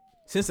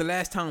 since the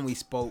last time we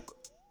spoke,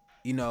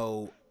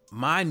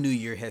 my new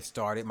year has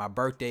started. My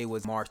birthday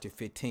was March the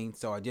 15th,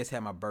 so I just had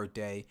my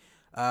birthday.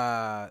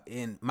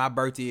 And my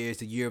birthday is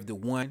the year of the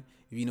one.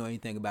 If you know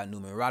anything about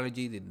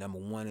numerology, the number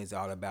one is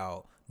all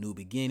about new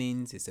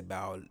beginnings. It's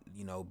about,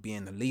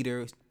 being a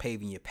leader,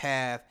 paving your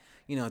path,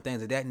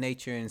 things of that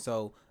nature. And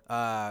so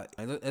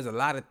there's a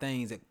lot of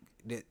things that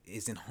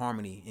is in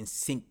harmony, in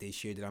sync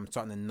this year that I'm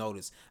starting to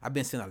notice. I've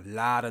been seeing a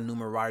lot of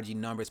numerology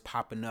numbers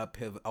popping up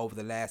over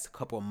the last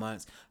couple of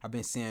months. I've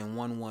been seeing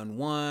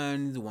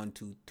 111s,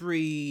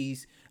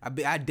 123s.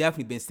 I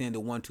definitely been seeing the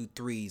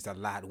 123s a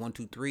lot.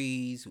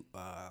 123s,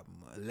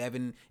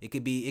 11. It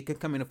could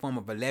come in the form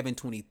of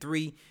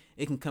 1123.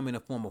 It can come in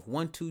the form of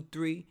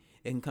 123.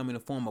 It can come in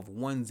the form of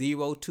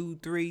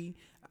 1023.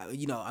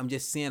 I'm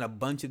just seeing a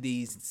bunch of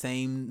these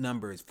same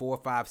numbers, 4,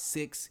 5,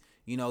 6.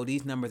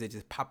 These numbers are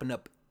just popping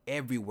up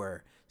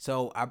everywhere.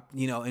 So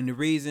and the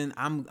reason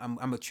I'm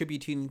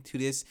attributing to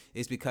this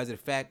is because of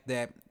the fact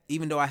that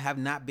even though I have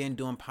not been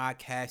doing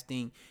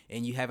podcasting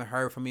and you haven't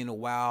heard from me in a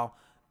while,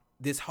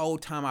 this whole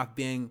time I've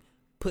been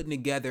putting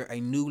together a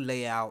new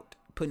layout,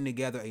 putting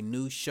together a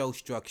new show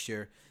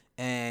structure,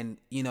 and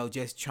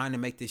just trying to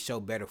make this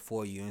show better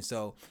for you. And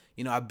so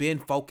I've been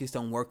focused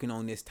on working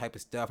on this type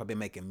of stuff. I've been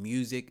making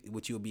music,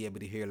 which you'll be able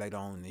to hear later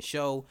on in the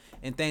show,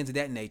 and things of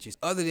that nature.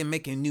 Other than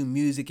making new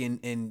music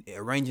and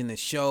arranging the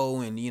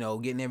show and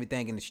getting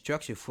everything in the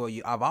structure for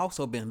you, I've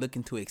also been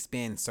looking to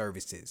expand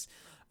services.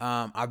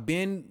 I've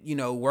been,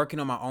 working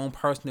on my own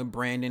personal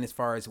branding as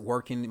far as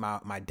working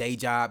my day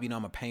job.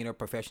 I'm a painter,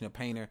 professional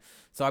painter.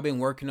 So I've been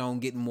working on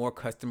getting more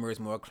customers,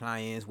 more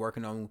clients,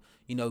 working on,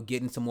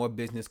 getting some more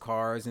business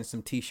cards and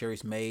some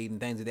t-shirts made and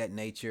things of that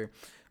nature.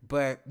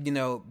 But,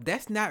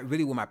 that's not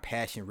really where my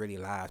passion really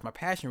lies. My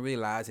passion really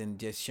lies in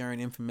just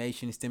sharing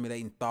information,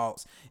 stimulating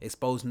thoughts,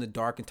 exposing the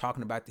dark, and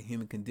talking about the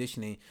human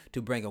conditioning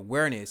to bring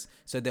awareness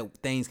so that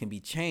things can be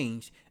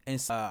changed. And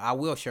I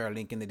will share a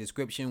link in the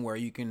description where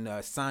you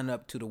can sign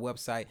up to the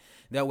website.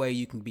 That way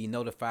you can be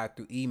notified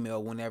through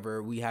email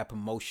whenever we have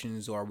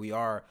promotions or we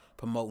are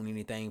promoting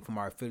anything from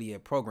our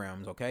affiliate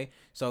programs. Okay,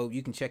 so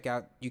you can check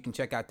out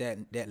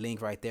that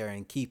link right there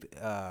and keep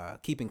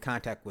in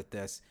contact with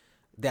us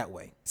that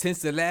way. Since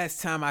the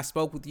last time I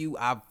spoke with you,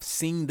 I've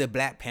seen the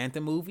Black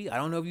Panther movie. I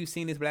don't know if you've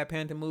seen this Black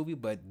Panther movie,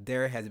 but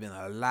there has been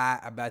a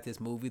lot about this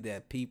movie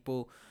that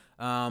people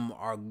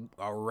are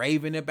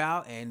raving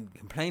about and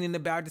complaining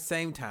about at the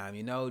same time.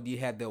 You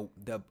had the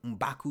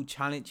M'Baku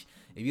challenge.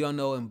 If you don't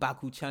know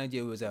M'Baku challenge,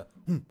 it was a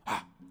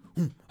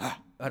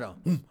hold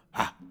on.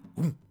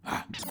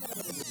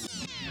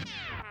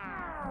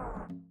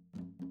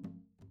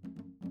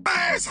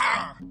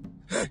 Mesa!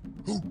 Hey,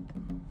 who?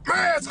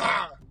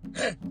 Mesa!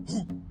 Hey,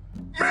 who?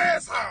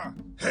 Mesa!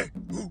 Hey,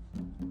 who?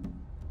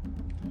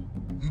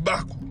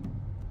 M'Baku,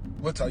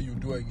 what are you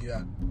doing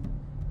here?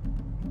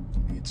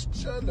 It's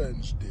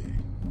challenge day.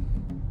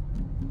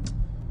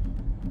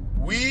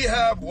 We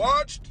have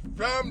watched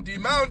from the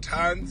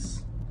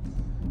mountains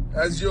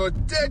as your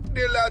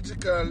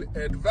technological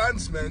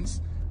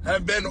advancements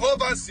have been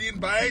overseen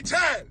by a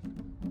child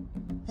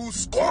who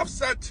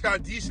scoffs at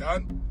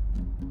tradition.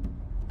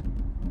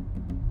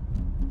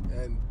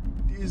 And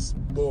this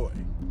boy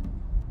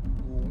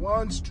who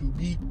wants to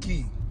be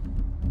king,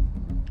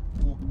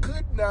 who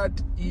could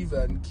not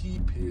even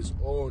keep his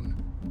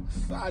own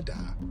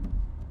father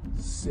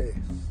safe.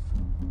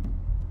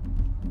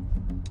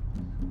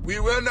 We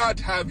will not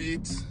have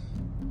it.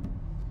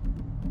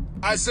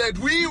 I said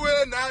we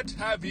will not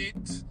have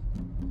it.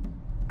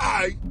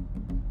 I,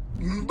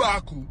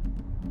 M'Baku,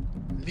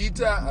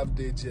 leader of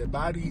the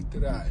Jebari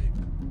tribe.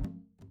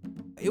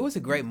 It was a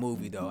great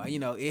movie though.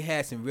 It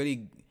had some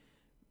really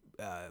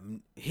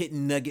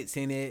hidden nuggets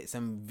in it,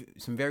 some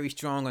very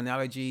strong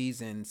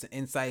analogies and some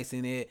insights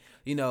in it.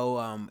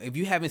 If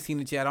you haven't seen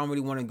it yet, I don't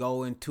really want to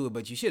go into it,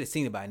 but you should have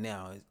seen it by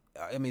now.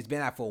 It's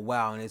been out for a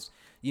while, and it's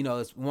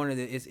one of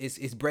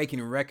it's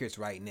breaking records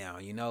right now.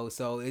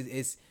 So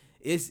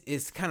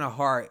it's kind of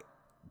hard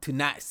to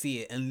not see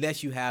it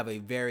unless you have a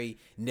very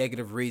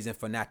negative reason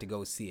for not to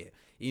go see it.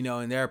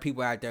 And there are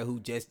people out there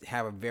who just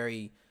have a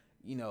very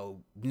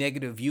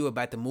negative view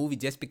about the movie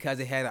just because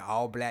it had an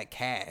all black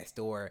cast,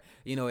 or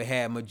it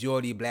had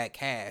majority black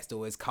cast,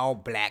 or it's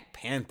called Black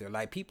Panther.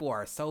 Like, people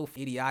are so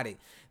idiotic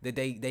that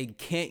they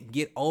can't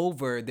get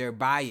over their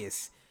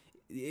bias.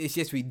 It's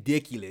just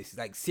ridiculous.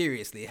 Like,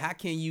 seriously, how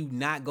can you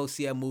not go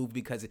see a movie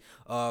because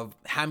of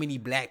how many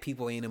black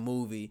people are in a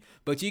movie,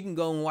 but you can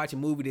go and watch a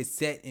movie that's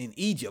set in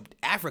Egypt,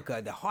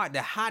 Africa, the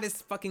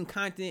hottest fucking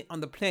continent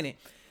on the planet,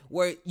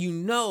 where if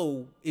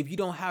you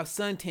don't have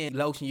suntan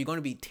lotion, you're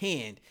gonna be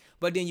tanned.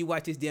 But then you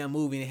watch this damn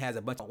movie and it has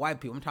a bunch of white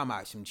people. I'm talking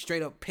about some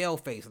straight up pale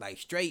face,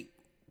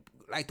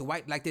 like the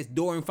white, like this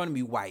door in front of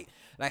me white.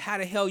 Like, how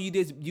the hell you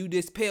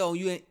this pale?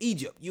 You in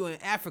Egypt, you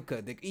in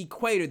Africa, the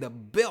equator, the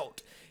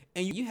belt,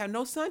 and you have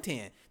no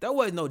suntan. There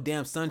was no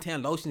damn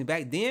suntan lotion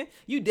back then.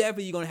 You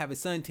definitely gonna have a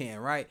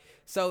suntan, right?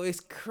 So it's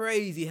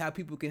crazy how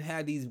people can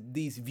have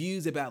these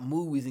views about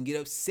movies and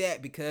get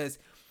upset because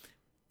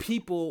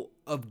people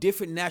of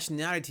different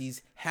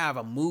nationalities have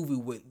a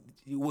movie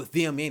with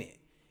them in it.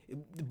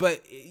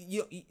 But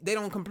they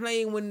don't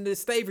complain when the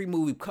slavery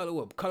movie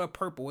Color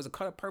Purple was a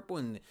Color Purple,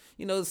 and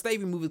the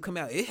slavery movie come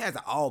out. It has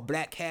an all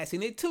black cast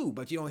in it too,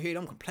 but you don't hear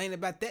them complaining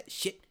about that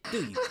shit,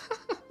 do you?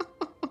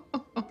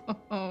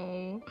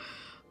 Oh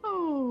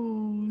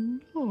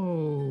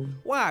no.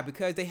 Why?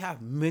 Because they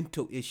have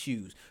mental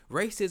issues.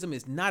 Racism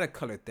is not a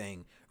color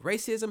thing.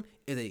 Racism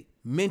is a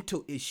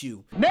mental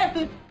issue.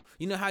 Method.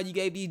 You know how you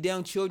gave these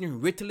damn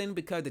children Ritalin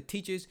because the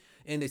teachers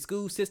in the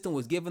school system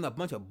was giving a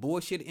bunch of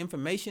bullshit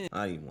information?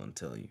 I didn't want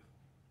to tell you.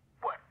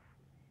 What?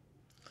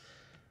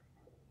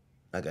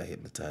 I got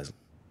hypnotized.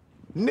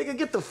 Nigga,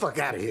 get the fuck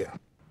out of here.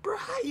 Bro,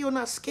 how you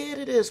not scared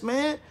of this,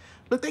 man?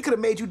 Look, they could have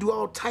made you do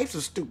all types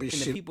of stupid And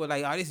shit. the people are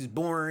like, oh, this is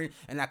boring,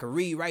 and I can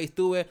read right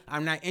through it.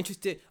 I'm not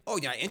interested. Oh,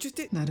 you're not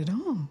interested? Not at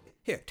all.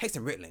 Here, take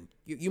some Ritalin.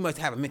 You must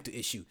have a mental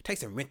issue. Take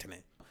some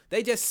Ritalin.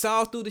 They just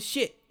saw through the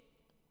shit.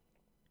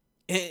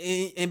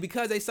 And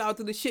because they saw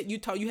through the shit, you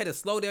had to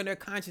slow down their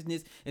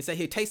consciousness and say,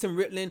 here, take some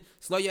Ritalin,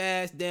 slow your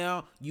ass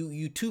down.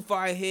 You too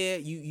far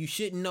ahead. You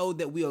shouldn't know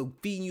that we are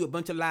feeding you a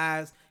bunch of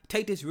lies.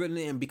 Take this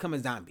Ritalin and become a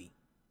zombie.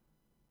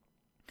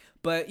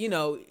 But, in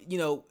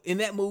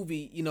that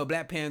movie,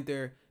 Black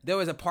Panther, there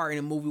was a part in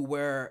the movie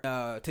where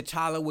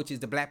T'Challa, which is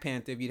the Black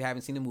Panther, if you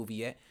haven't seen the movie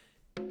yet,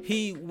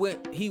 he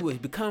was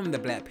becoming the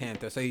Black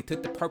Panther. So he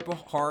took the purple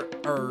heart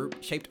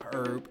shaped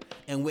herb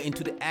and went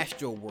into the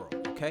astral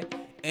world, okay?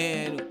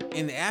 And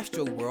in the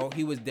astral world,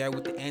 he was there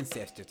with the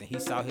ancestors, and he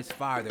saw his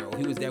father, or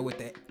he was there with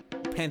the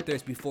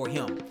Panthers before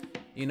him,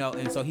 you know.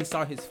 And so he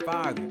saw his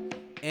father,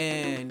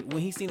 and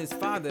when he seen his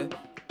father,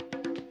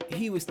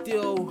 he was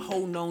still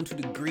holding on to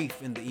the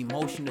grief and the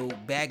emotional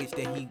baggage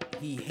that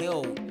he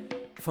held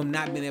from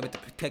not being able to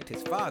protect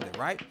his father,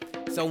 right?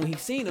 So when he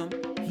seen him,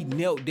 he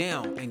knelt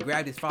down and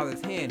grabbed his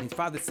father's hand. His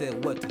father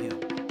said what to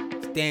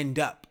him? Stand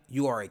up,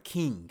 you are a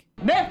king.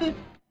 Method.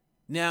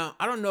 Now,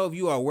 I don't know if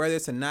you are aware of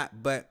this or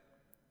not, but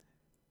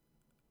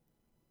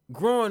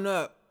growing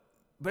up,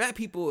 black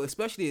people,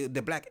 especially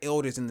the black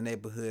elders in the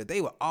neighborhood,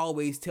 they would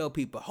always tell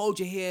people, hold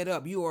your head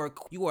up, you are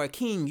a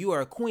king, you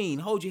are a queen,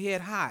 hold your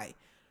head high,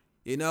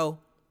 you know?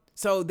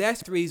 So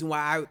that's the reason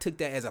why I took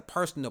that as a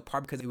personal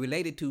part, because it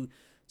related to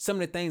some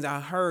of the things I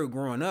heard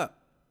growing up.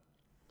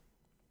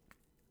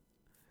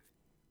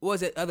 What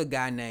was that other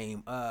guy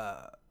named?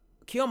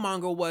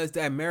 Killmonger was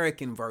the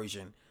American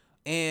version.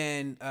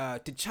 And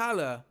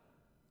T'Challa,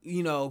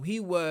 you know, he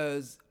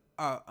was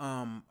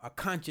a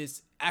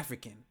conscious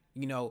African.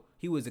 You know,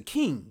 he was a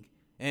king.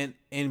 And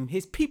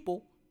his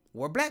people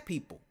were black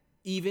people.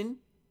 Even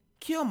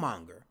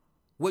Killmonger,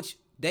 which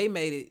they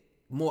made it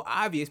more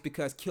obvious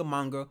because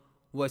Killmonger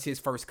was his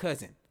first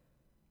cousin,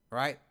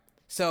 right?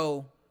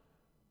 So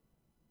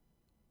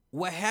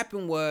what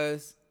happened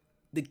was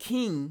the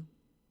king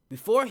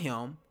before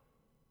him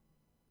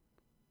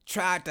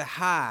tried to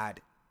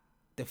hide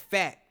the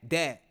fact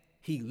that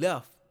he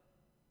left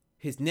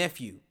his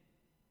nephew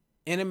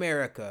in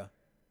America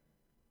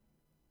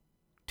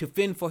to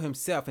fend for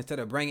himself instead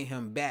of bringing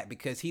him back,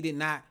 because he did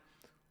not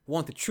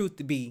want the truth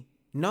to be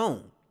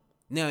known.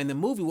 Now, in the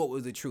movie, what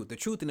was the truth? The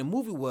truth in the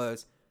movie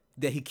was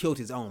that he killed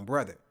his own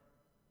brother.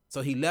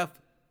 So he left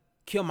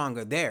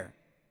Killmonger there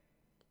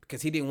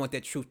because he didn't want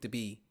that truth to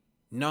be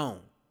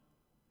known.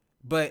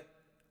 But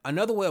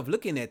another way of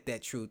looking at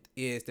that truth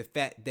is the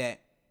fact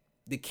that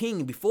the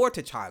king before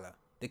T'Challa,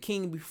 the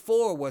king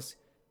before was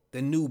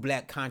the new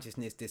black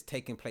consciousness that's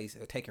taking place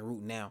or taking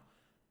root now,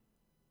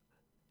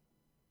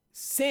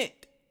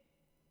 sent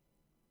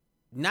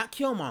not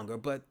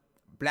Killmonger, but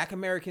black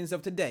Americans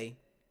of today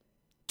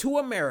to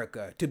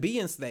America to be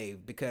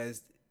enslaved,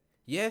 because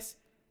yes,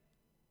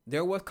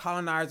 there was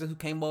colonizers who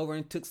came over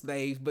and took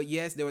slaves, but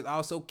yes, there was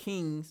also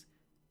kings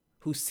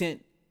who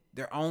sent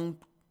their own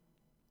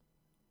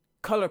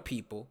color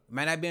people,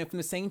 might not have been from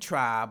the same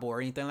tribe or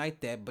anything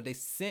like that, but they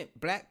sent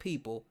black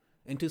people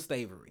into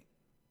slavery.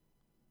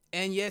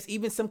 And yes,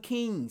 even some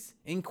kings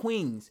and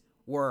queens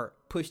were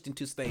pushed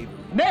into slavery.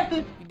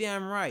 Method. You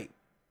damn right.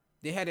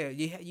 They had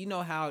you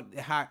know how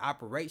it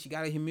operates. You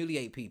gotta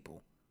humiliate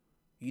people.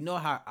 You know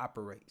how it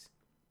operates.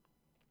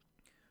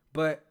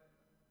 But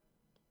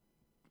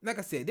like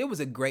I said, it was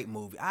a great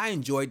movie. I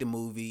enjoyed the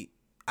movie.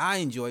 I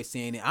enjoyed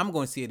seeing it. I'm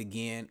going to see it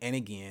again and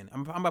again.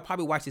 I'm going to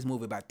probably watch this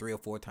movie about 3 or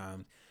 4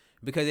 times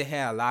because it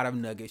had a lot of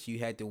nuggets you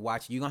had to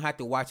watch. You're going to have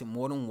to watch it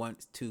more than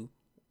once to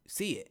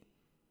see it.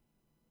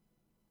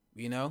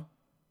 You know?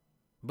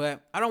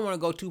 But I don't want to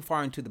go too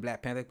far into the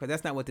Black Panther because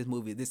that's not what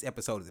this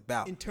episode is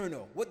about.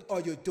 Internal, what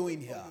are you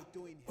doing here?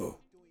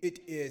 It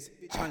is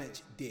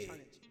Challenge Day.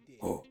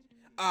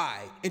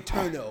 I,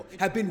 Internal,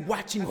 have been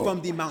watching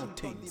from the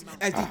mountains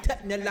as the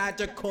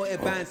technological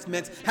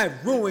advancements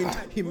have ruined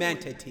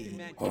humanity.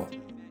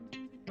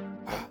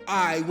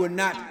 I will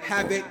not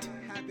have it.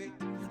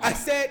 I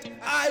said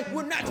I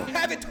will not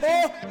have it,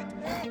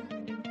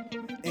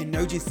 An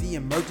urgency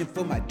emerging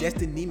for my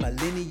destiny, my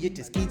lineage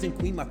is kings and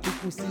queen, my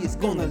frequency is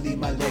gonna leave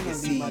my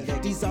legacy.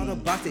 These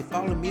Autobots, they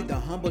follow me, the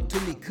humble to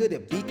me. Could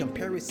it be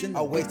comparison?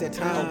 A waste of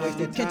time, a waste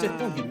of attention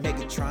from you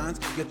Megatrons.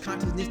 Your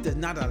consciousness does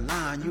not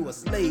align, you a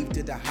slave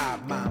to the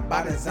hive mind.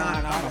 By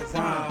design, I'm a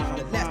prime,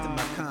 the last of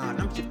my kind.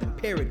 I'm shifting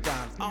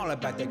paradigms, all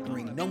about that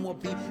green. No more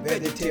beef,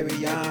 vegetarian.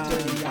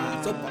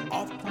 So far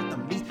off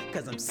quantum leaps,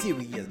 cause I'm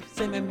serious.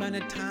 Same amount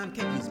of time,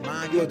 can't use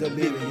mine, you're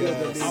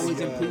delirious. Always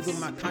improving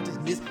my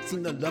consciousness,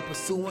 seem to love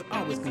pursuing,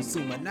 always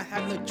consuming. I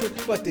have no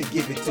choice but to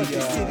give it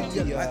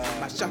to you.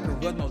 My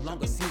chakra no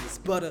longer seem to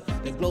sputter.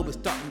 The globe is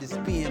starting to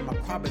spin. My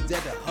crop is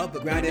at the hover,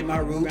 grounded my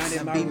roots.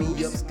 I'm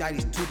beaming up,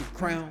 skies to the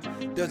crown.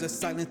 There's a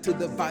silence to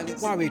the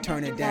violence. Why we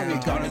turn it down?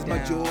 Regardless,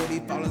 majority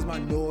follows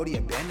minority.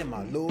 Abandon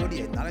my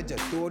lordy. Acknowledge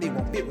authority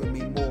won't fit with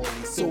me morally.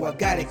 So I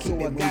gotta keep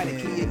it moving.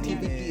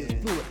 Creativity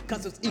is fluid.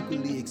 Concepts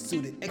equally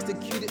exuded.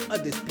 Executed,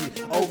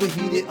 undisputed.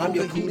 Overheated,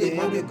 underheated,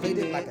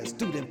 motivated like a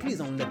student. Please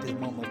don't let this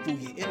moment fool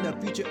you. In the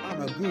future,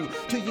 I'm a guru.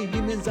 To you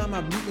humans, I'm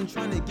a mutant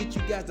trying to get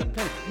you guys a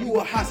planet. You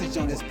a hostage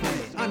on this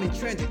planet. I'm in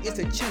transit, it's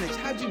a challenge.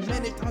 How'd you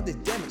manage all this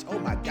damage? Oh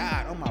my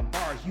God, on my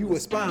bars, you a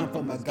spine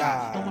from a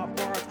god. On my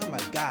bars, I'm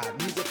a god.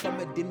 Music from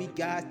a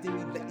demigod,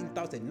 stimulating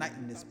thoughts,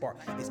 igniting the spark,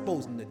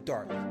 exposing the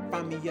dark.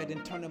 Find me at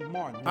Internal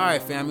Martin. All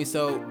right, family.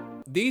 So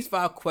these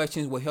 5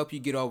 questions will help you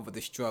get over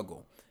the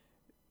struggle.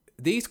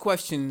 These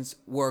questions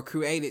were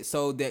created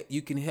so that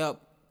you can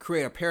help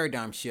create a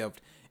paradigm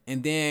shift,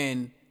 and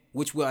then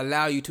which will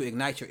allow you to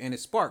ignite your inner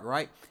spark,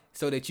 right?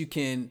 So that you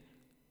can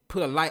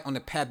put a light on the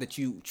path that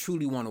you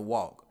truly want to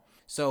walk.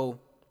 So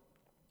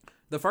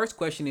the first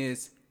question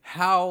is,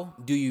 how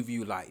do you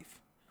view life?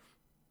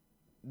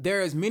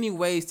 there's many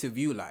ways to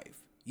view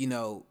life,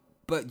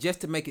 but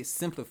just to make it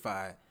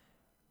simplified,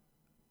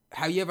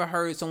 have you ever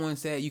heard someone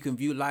say you can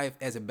view life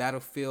as a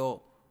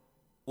battlefield,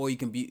 or you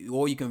can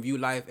view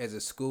life as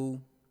a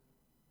school?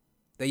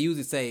 They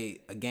usually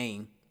say a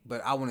game,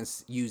 but I want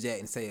to use that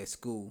and say a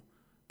school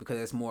because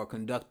it's more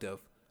conductive.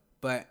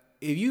 But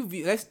if you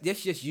view, let's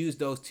just use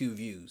those two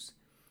views.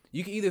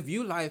 You can either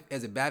view life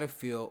as a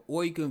battlefield,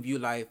 or you can view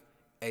life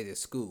as a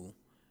school.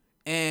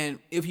 And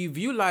if you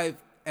view life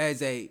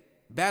as a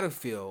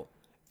battlefield,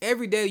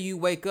 every day you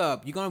wake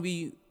up, you're gonna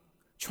be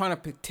trying to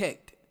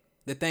protect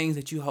the things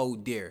that you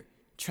hold dear,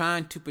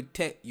 trying to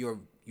protect your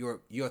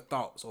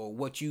thoughts or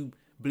what you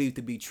believe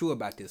to be true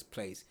about this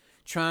place,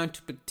 trying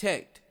to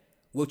protect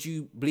what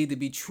you believe to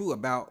be true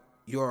about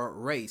your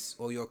race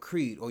or your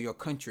creed or your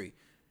country,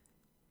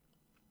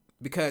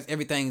 because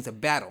everything is a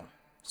battle,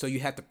 so you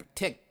have to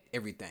protect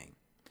everything.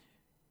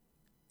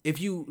 If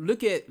you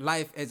look at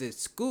life as a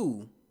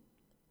school,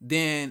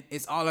 then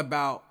it's all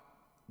about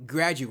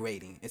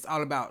graduating. It's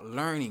all about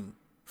learning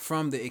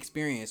from the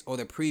experience or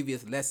the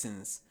previous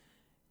lessons.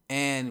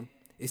 And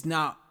it's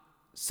not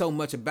so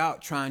much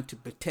about trying to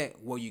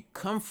protect where you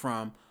come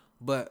from,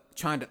 but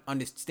trying to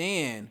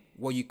understand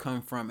where you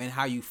come from and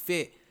how you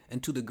fit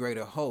into the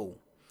greater whole.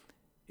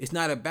 It's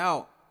not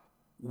about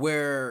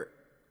where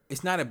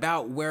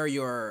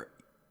you're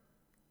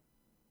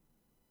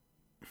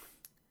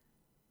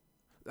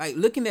like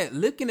looking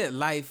at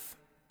life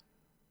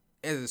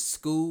as a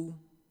school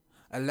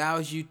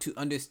allows you to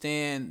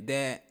understand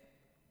that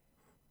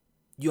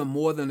you're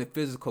more than a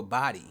physical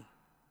body.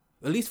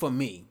 At least for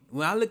me,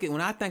 when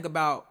I think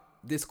about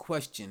this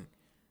question,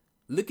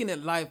 looking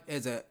at life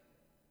as a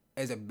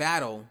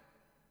battle,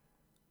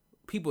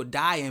 people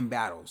die in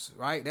battles,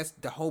 right? That's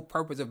the whole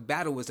purpose of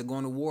battle, is to go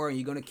into war and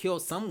you're going to kill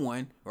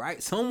someone,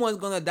 right? Someone's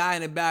going to die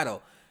in a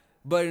battle.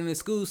 But in the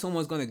school,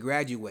 someone's going to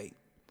graduate.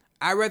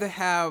 I'd rather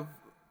have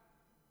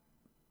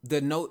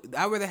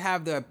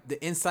the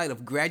insight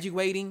of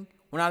graduating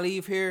when I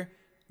leave here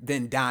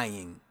than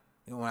dying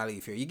when I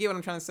leave here. You get what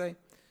I'm trying to say?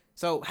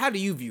 So how do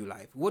you view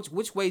life?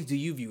 Which ways do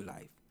you view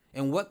life?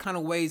 And what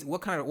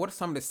are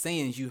some of the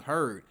sayings you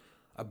heard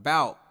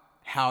about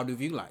how to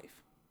view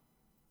life?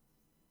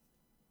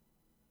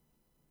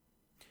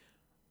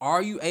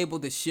 Are you able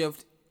to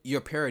shift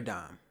your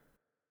paradigm?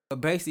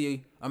 But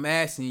basically, I'm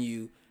asking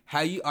you,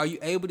 are you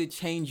able to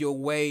change your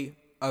way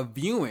of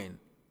viewing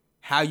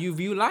how you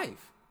view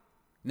life?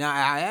 Now,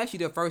 I asked you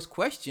the first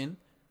question,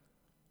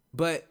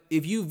 but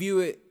if you view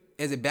it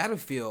as a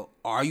battlefield,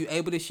 are you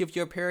able to shift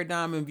your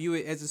paradigm and view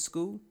it as a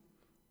school?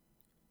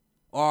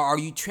 Or are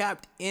you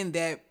trapped in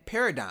that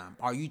paradigm?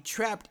 Are you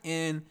trapped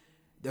in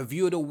the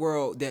view of the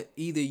world that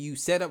either you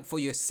set up for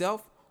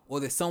yourself or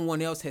that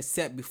someone else has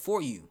set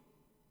before you?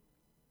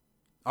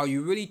 Are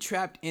you really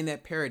trapped in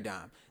that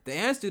paradigm? The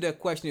answer to that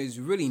question is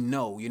really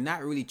no. You're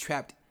not really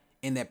trapped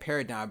in that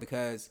paradigm,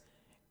 because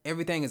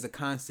everything is a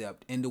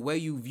concept, and the way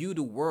you view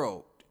the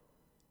world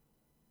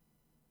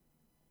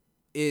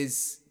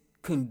is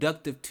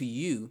conductive to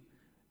you.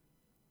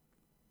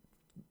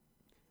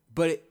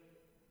 But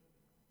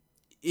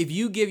if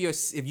you're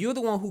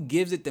the one who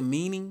gives it the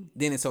meaning,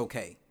 then it's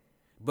okay.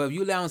 But if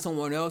you're allowing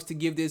someone else to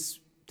give this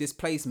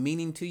place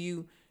meaning to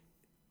you,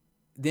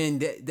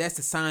 then that's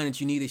a sign that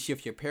you need to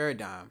shift your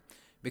paradigm.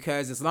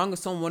 Because as long as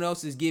someone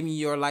else is giving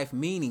your life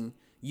meaning,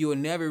 you will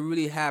never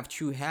really have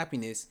true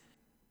happiness.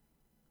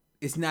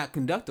 It's not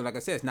conductive. Like I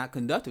said, it's not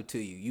conductive to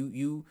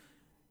you.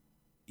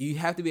 You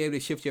have to be able to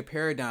shift your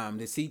paradigm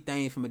to see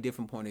things from a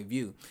different point of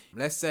view.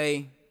 Let's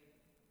say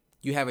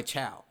you have a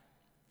child.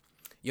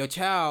 Your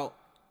child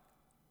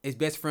is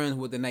best friends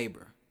with the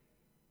neighbor.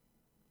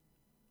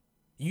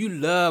 You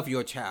love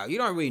your child. You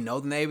don't really know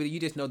the neighbor. You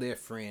just know they're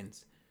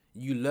friends.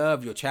 You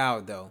love your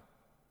child, though.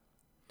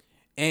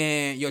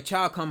 And your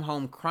child come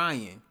home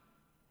crying.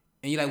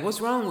 And you're like, what's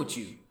wrong with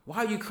you? Why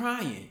are you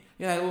crying?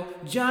 You're like, well,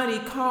 Johnny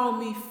called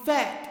me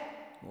fat.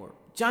 Or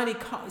Johnny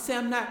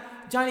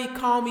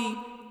called me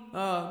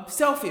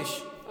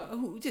selfish.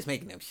 Just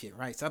making up shit,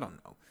 right? So I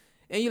don't know.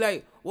 And you're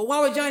like, well,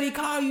 why would Johnny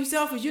call you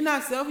selfish? You're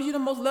not selfish. You're the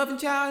most loving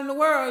child in the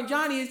world. And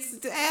Johnny is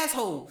the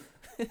asshole.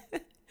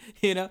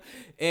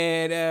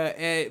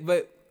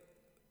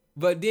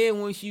 But then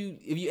if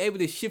you're able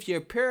to shift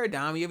your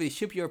paradigm, you're able to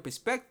shift your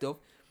perspective,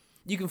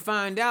 you can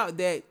find out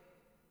that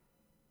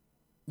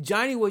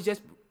Johnny was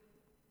just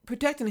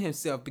protecting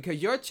himself,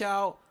 because your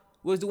child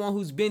was the one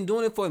who's been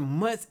doing it for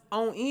months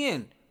on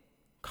end,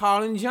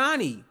 calling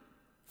Johnny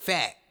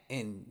fat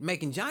and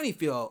making Johnny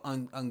feel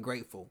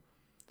ungrateful.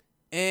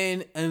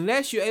 And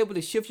unless you're able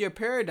to shift your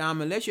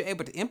paradigm, unless you're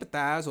able to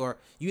empathize, or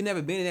you've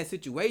never been in that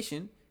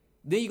situation,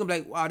 then you're going to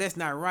be like, wow, that's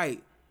not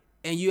right.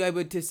 And you're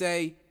able to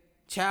say,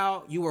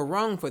 child, you were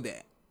wrong for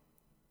that.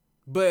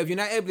 But if you're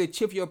not able to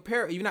shift you're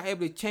not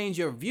able to change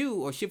your view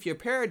or shift your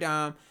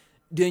paradigm,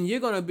 then you're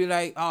going to be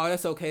like, oh,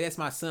 that's okay, that's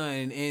my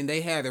son, and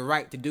they have the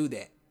right to do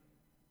that.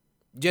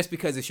 Just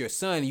because it's your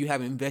son, you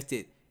have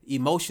invested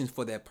emotions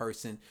for that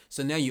person.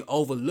 So now you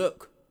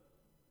overlook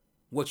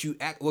what you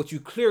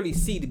clearly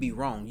see to be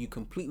wrong. You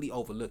completely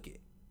overlook it.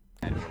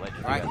 And who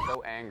allegedly got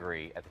so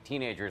angry at the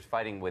teenagers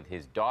fighting with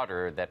his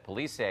daughter that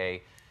police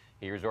say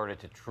he resorted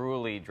to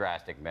truly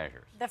drastic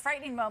measures. The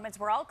frightening moments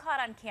were all caught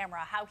on camera,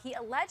 how he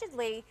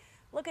allegedly,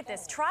 look at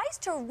this, tries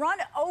to run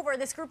over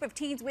this group of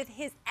teens with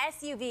his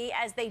SUV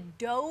as they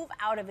dove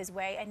out of his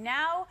way. And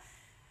now,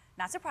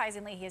 not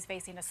surprisingly, he is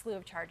facing a slew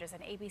of charges.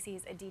 And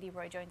ABC's Aditi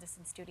Roy joins us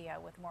in studio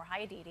with more.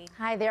 Hi, Aditi.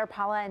 Hi there,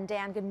 Paula and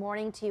Dan. Good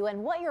morning to you.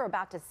 And what you're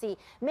about to see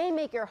may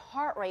make your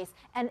heart race.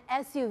 An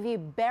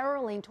SUV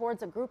barreling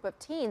towards a group of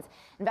teens.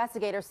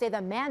 Investigators say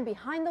the man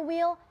behind the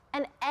wheel,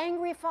 an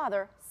angry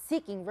father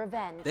seeking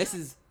revenge.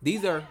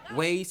 These are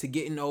ways to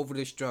getting over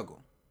the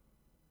struggle.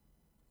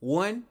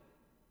 One,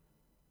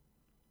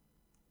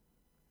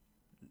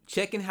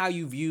 checking how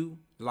you view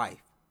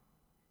life.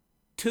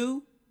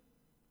 Two,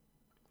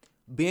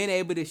 being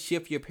able to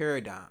shift your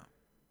paradigm.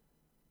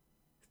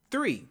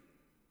 Three,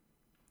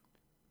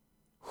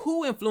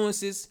 who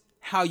influences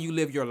how you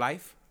live your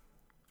life?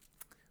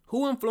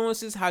 Who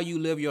influences how you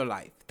live your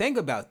life? Think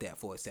about that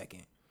for a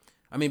second.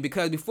 I mean,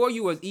 because before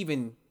you was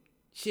even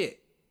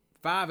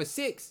 5 or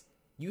 6,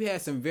 you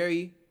had some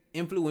very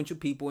influential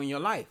people in your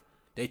life.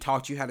 They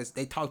taught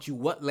you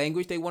what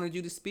language they wanted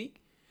you to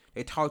speak.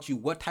 They taught you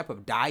what type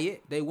of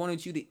diet they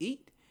wanted you to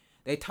eat.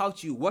 They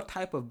taught you what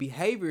type of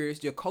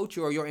behaviors your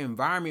culture or your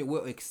environment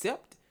will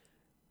accept.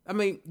 I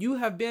mean, you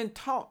have been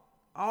taught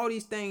all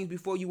these things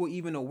before you were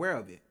even aware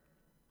of it.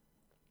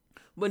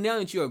 But now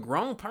that you're a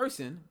grown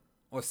person,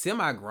 or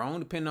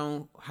semi-grown, depending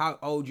on how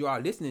old you are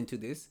listening to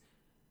this,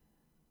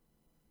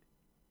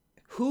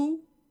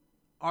 who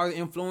are the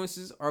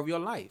influences of your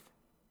life?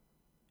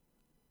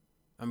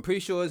 I'm pretty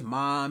sure it's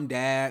mom,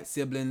 dad,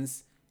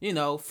 siblings,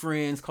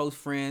 friends, close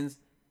friends.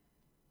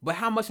 But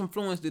how much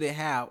influence do they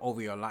have over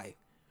your life?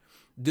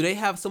 Do they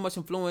have so much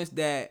influence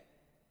that,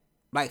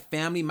 like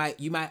family,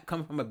 you might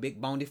come from a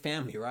big boned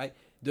family, right?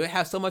 Do they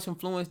have so much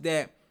influence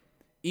that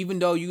even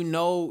though you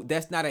know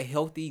that's not a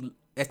healthy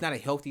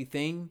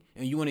thing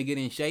and you want to get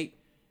in shape,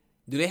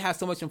 do they have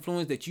so much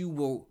influence that you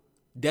will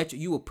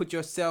put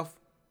yourself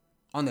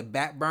on the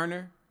back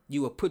burner?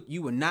 You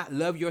will not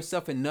love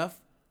yourself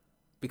enough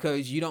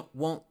because you don't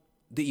want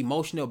the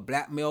emotional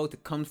blackmail to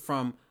come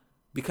from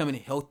becoming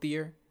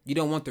healthier. You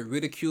don't want the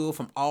ridicule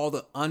from all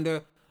the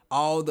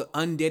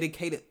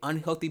undedicated,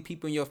 unhealthy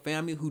people in your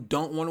family who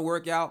don't want to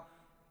work out.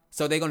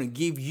 So they're going to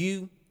give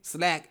you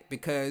slack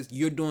because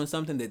you're doing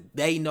something that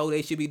they know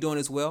they should be doing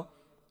as well.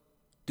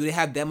 Do they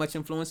have that much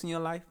influence in your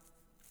life?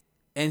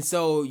 And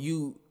so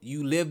you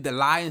live the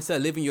lie instead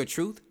of living your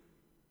truth?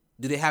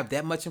 Do they have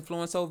that much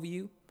influence over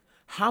you?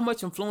 How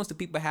much influence do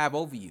people have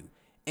over you?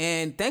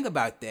 And think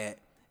about that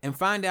and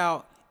find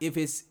out if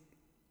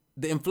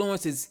the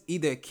influence is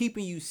either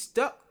keeping you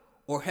stuck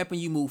or helping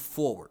you move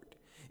forward.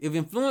 If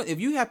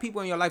you have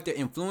people in your life that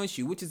influence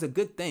you, which is a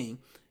good thing,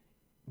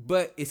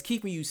 but it's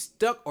keeping you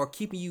stuck or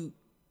keeping you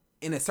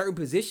in a certain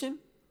position,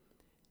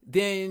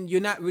 then you're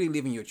not really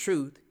living your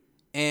truth,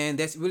 and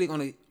that's really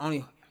going to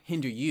only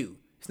hinder you.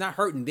 It's not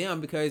hurting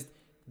them because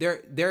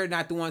they're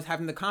not the ones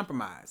having to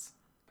compromise.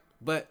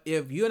 But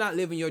if you're not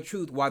living your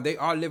truth while they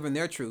are living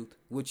their truth,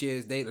 which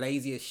is they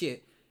lazy as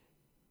shit,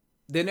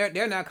 then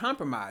they're not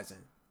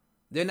compromising.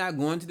 They're not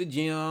going to the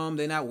gym.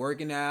 They're not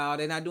working out.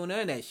 They're not doing none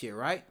of that shit,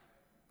 right?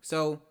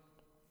 So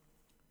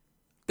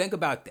think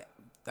about that.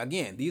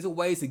 Again, these are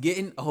ways to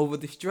getting over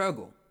the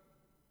struggle.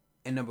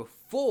 And number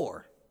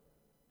 4,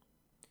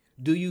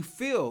 do you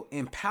feel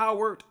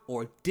empowered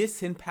or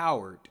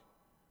disempowered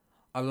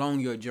along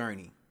your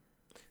journey?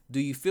 Do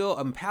you feel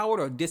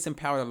empowered or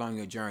disempowered along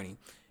your journey?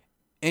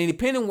 And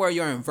depending where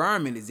your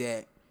environment is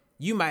at,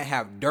 you might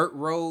have dirt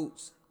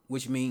roads,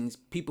 which means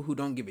people who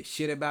don't give a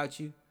shit about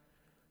you.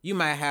 You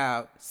might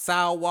have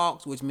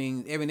sidewalks, which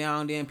means every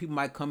now and then people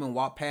might come and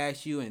walk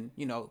past you and,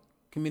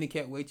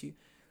 communicate with you.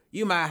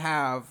 You might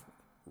have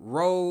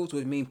roads,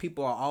 which means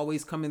people are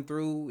always coming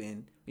through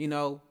and,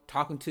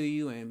 talking to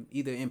you and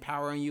either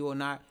empowering you or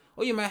not.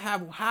 Or you might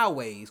have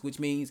highways, which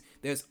means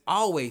there's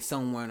always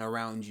someone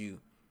around you.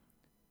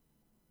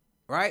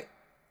 Right?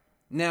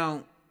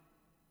 Now,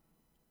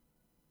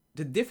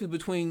 the difference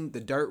between the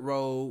dirt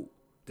road,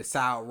 the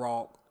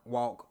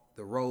sidewalk,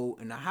 the road,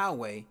 and the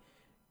highway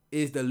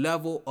is the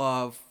level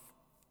of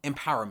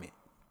empowerment.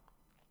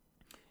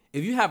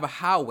 If you have a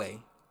highway,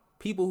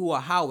 people who are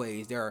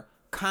highways, they're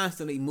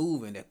constantly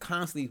moving. They're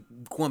constantly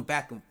going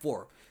back and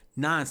forth,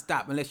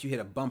 nonstop, unless you hit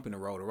a bump in the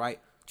road, right?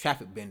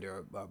 Traffic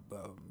bender,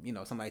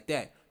 something like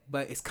that.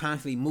 But it's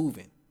constantly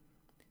moving.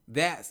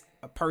 That's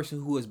a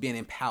person who is being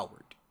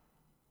empowered.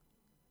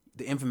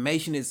 The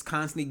information is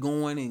constantly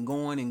going and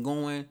going and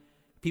going.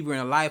 People in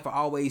their life are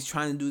always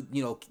trying to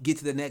get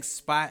to the next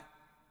spot.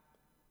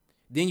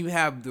 Then you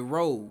have the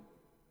road.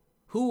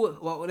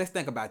 Let's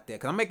think about that,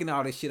 because I'm making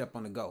all this shit up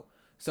on the go.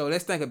 So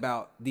let's think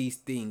about these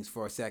things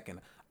for a second.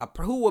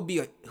 Who would be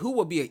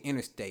an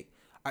interstate?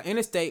 An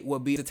interstate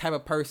would be the type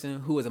of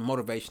person who is a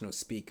motivational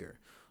speaker.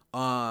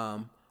 A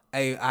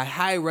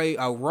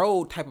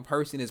road type of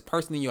person is a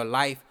person in your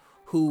life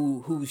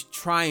who's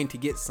trying to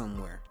get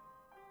somewhere.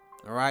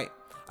 All right.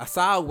 A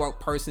sidewalk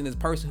person is a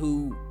person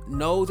who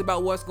knows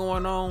about what's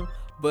going on,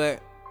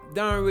 but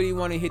don't really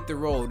want to hit the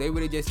road. They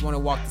really just want to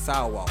walk the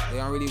sidewalk. They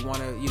don't really want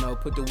to,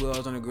 put the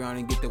wheels on the ground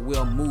and get the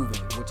wheel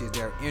moving, which is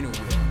their inner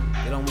wheel.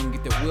 They don't want to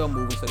get the wheel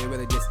moving, so they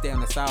rather just stay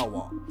on the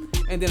sidewalk.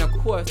 And then, of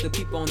course, the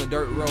people on the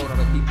dirt road are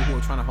the people who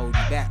are trying to hold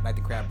you back, like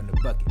the crab in the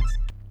buckets.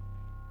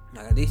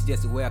 Now, this is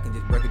just a way I can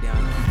just break it down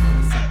and keep it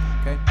really simple,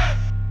 okay?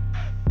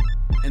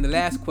 And the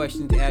last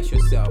question to ask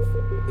yourself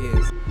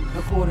is,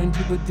 according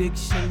to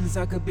predictions,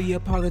 I could be a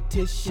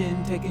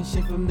politician, taking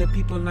shit from the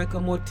people like a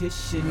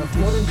mortician.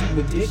 According to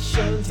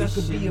predictions, I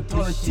could be a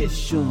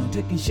politician,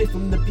 taking shit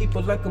from the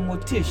people like a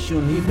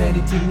mortician.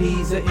 Humanity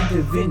needs an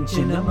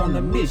intervention. I'm on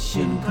a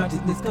mission.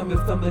 Consciousness coming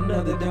from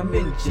another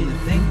dimension. The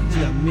things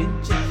that I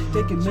mentioned,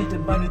 taking mental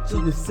body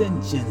to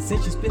ascension.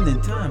 Since you're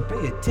spending time,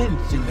 pay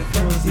attention. The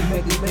currency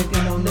makers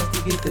making on us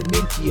to get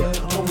dementia.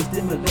 Always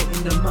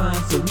stimulating the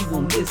mind, so we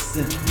won't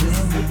listen.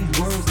 With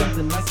these words,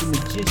 something like a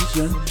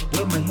magician.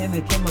 Wear my hand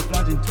and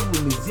camouflage into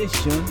a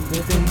musician. The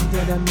things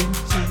that I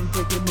mentioned,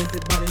 taking mental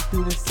body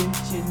through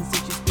ascension.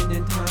 Since you're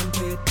spending time,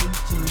 pay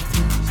attention.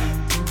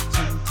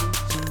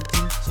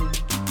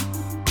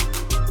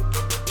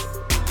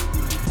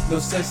 No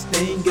such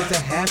thing as a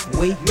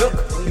halfway hook.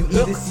 You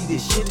either see the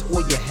shit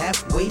or you're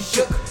halfway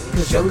shook.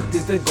 Cause Earth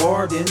is the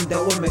garden that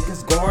will make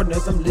us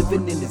gardeners. I'm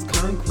living in this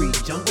concrete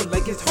jungle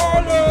like it's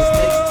Harlem. The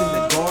snakes in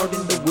the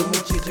garden, the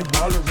women children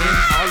hollering.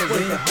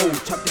 Where's the hoe?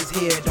 Chopped his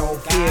head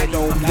off. I'm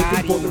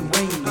looking for the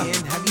Rain Man.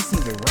 Have you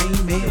seen the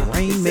Rain Man? The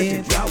Rain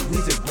Man. Drought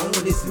weeds are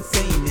growing, it's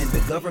insane. And the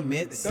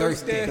government is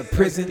thirsty. The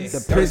prisons,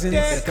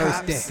 the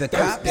cops, the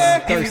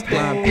thirst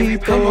blind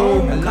people.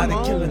 A lot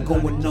of killing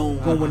going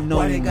on.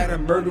 Why they gotta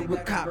murder a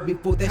cop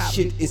before that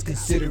shit is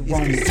considered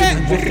wrong?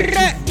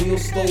 Real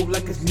slow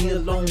like it's me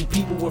alone.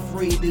 People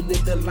afraid to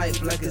live their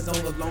life like it's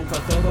on the long.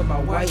 Cause all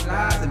about white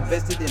lies,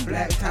 invested in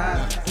black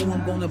ties. Who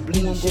I'm gonna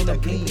bleed? Shit, I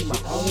can't in my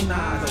own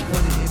eyes. I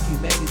wonder if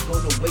humanity's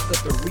gonna wake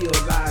up to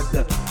realize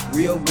the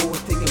real war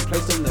is taking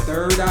place on the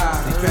third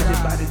eye.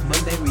 Distracted by this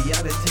mundane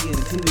reality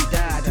until we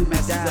die. The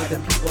masses of the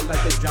people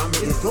like the drama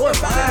is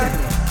glorified.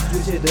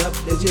 Switch it up,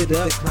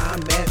 the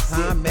climax,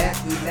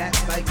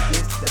 relax like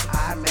this, the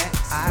IMAX.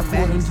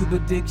 According to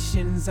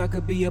predictions, I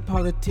could be a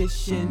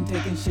politician,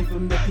 taking shit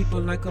from the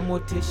people like a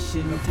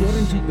mortician.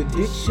 According to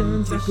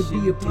predictions, I could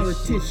be a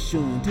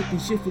politician, taking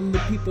shit from the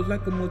people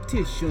like a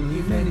mortician.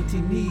 Humanity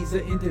needs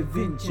an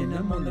intervention.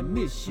 I'm on a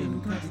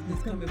mission.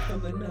 Consciousness coming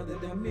from another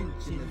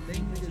dimension.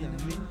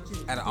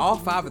 Out of all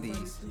 5 of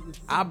these,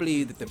 I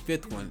believe that the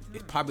 5th one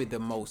is probably the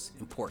most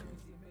important.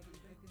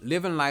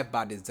 Living life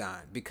by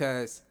design.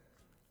 Because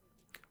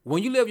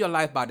when you live your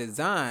life by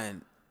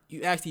design,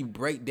 you actually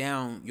break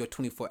down your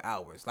 24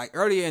 hours. Like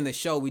earlier in the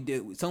show,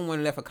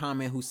 someone left a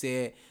comment who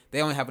said they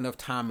don't have enough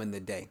time in the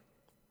day.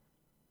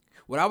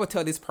 What I would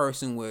tell this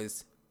person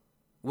was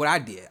what I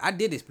did. I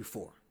did this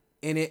before.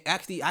 And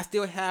I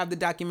still have the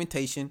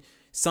documentation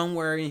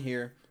somewhere in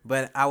here,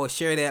 but I will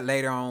share that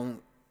later on.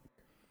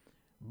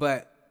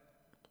 But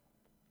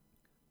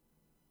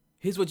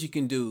here's what you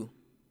can do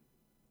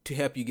to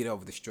help you get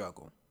over the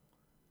struggle.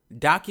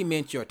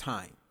 Document your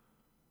time.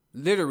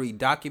 Literally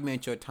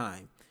document your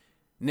time.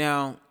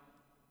 Now,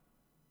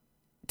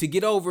 to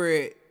get over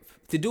it,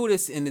 to do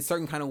this in a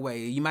certain kind of way,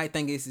 you might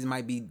think this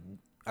might be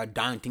a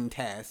daunting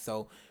task.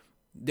 So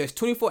there's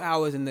 24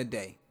 hours in the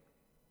day.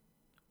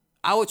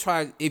 I would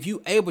try, if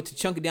you able to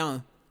chunk it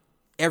down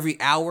every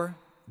hour,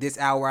 this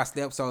hour I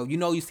slept. So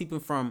you're sleeping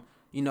from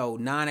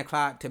 9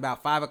 o'clock to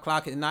about 5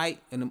 o'clock at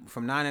night, and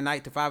from 9 at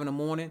night to 5 in the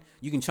morning,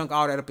 you can chunk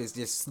all that up as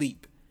just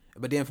sleep.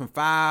 But then from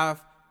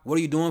 5, what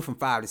are you doing from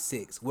 5 to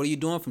 6? What are you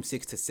doing from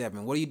 6 to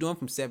 7? What are you doing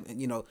from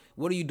 7?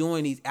 What are you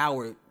doing these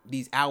hours?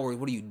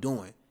 What are you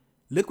doing?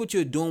 Look what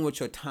you're doing with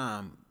your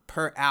time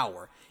per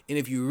hour. And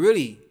if you're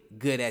really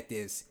good at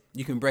this,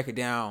 you can break it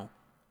down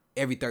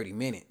every 30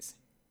 minutes.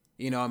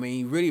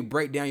 Really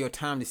break down your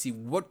time to see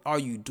what are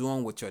you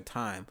doing with your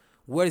time.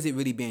 What is it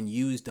really being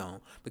used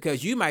on?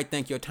 Because you might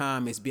think your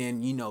time is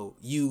being,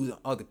 used on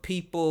other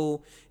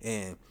people,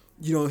 and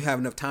you don't have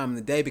enough time in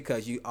the day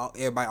because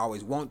everybody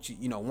always wants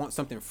want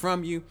something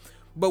from you.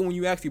 But when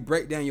you actually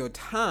break down your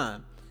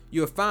time,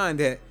 you'll find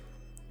that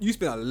you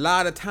spend a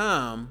lot of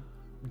time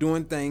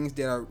doing things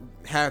that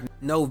have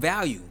no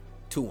value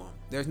to them.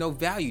 There's no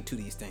value to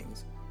these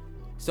things.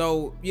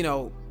 So,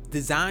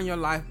 design your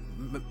life,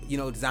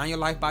 design your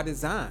life by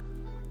design.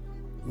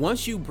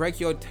 Once you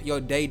break your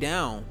day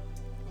down,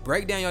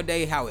 break down your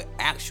day how it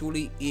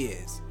actually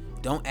is.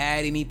 Don't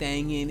add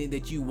anything in it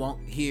that you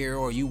want here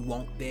or you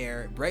want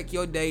there. Break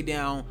your day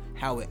down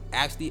how it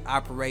actually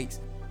operates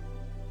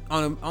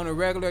on a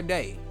regular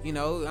day.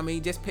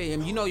 Just pay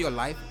him. You know your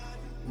life.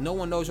 No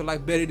one knows your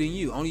life better than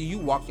you. Only you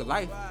walk your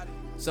life.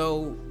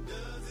 So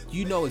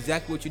you know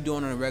exactly what you're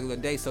doing on a regular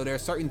day. So there are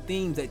certain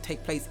things that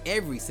take place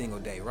every single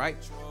day, right?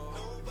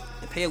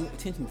 And pay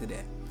attention to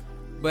that.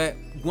 But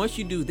once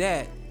you do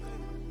that,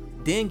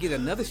 then get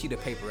another sheet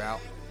of paper out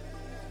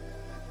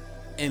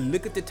and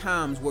look at the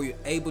times where you're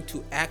able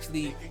to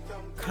actually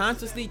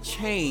consciously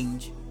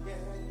change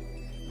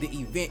the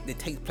event that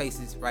takes place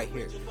is right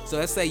here. So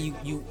let's say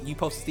you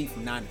supposed to sleep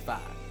from 9 to 5,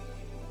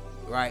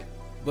 right?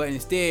 But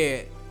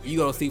instead you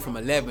go to sleep from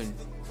 11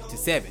 to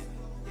 7.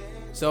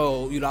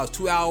 So you lost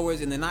 2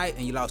 hours in the night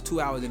and you lost 2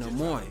 hours in the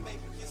morning.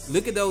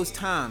 Look at those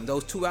times,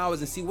 those 2 hours,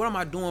 and see, what am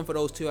I doing for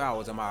those 2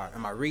 hours? Am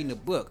I reading a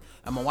book?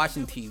 Am I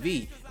watching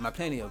TV? Am I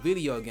playing a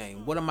video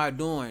game? What am I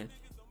doing?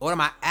 What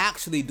am I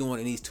actually doing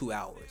in these 2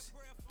 hours?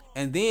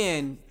 And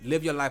then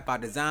live your life by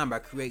design by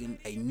creating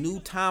a new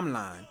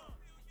timeline.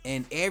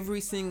 And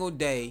every single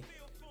day,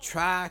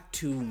 try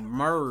to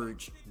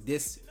merge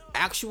this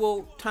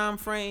actual time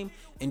frame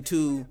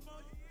into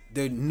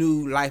the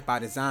new life by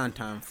design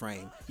time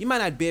frame. You might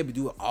not be able to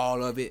do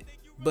all of it,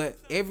 but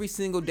every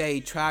single day,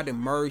 try to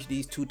merge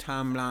these two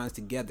timelines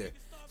together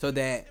so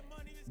that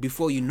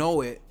before you know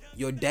it,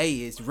 your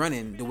day is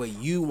running the way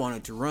you want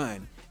it to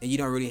run, and you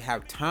don't really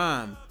have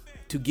time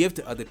to give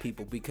to other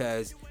people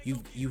because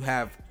you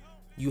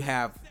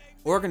have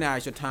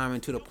organized your time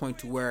into the point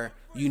to where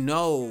you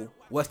know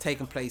what's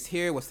taking place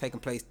here, what's taking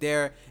place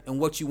there, and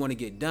what you want to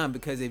get done.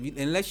 Because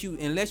unless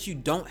you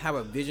don't have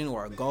a vision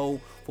or a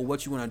goal for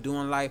what you want to do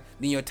in life,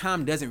 then your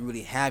time doesn't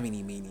really have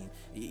any meaning.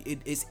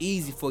 It's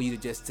easy for you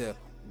to just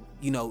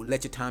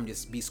let your time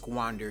just be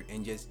squandered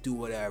and just do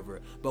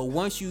whatever. But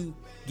once you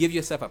give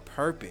yourself a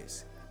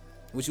purpose,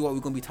 which is what we're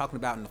going to be talking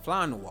about in the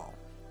Fly on the Wall,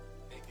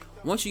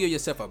 once you give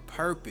yourself a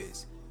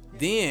purpose,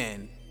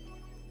 then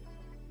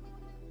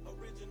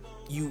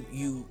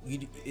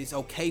it's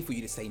okay for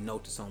you to say no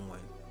to someone,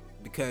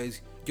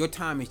 because your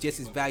time is just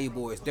as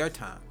valuable as their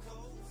time,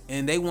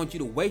 and they want you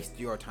to waste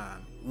your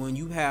time. When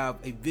you have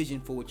a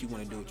vision for what you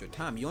want to do with your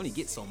time, you only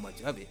get so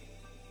much of it,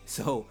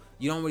 so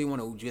you don't really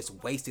want to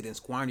just waste it and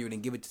squander it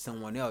and give it to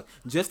someone else.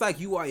 Just like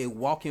you are a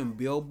walking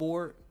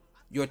billboard,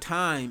 your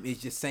time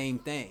is the same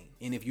thing,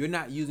 and if you're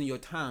not using your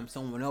time,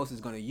 someone else is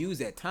going to use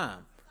that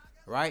time,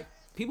 right?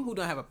 People who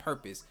don't have a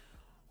purpose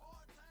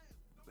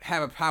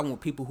have a problem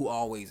with people who are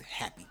always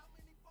happy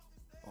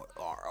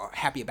or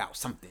happy about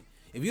something.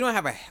 If you don't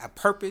have a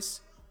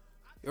purpose,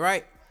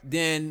 right,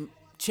 then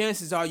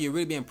chances are you're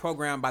really being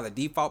programmed by the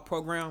default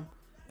program.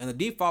 And the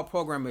default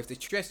program is the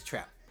stress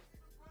trap.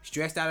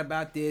 Stressed out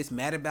about this,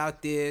 mad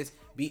about this,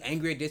 be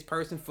angry at this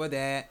person for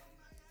that.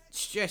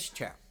 Stress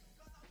trap.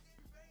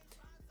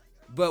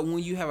 But when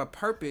you have a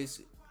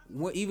purpose,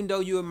 even though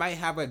you might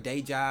have a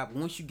day job,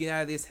 once you get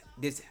out of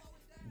this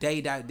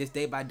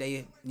day by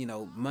day,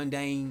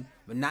 mundane,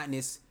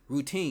 monotonous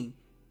routine,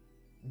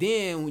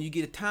 then when you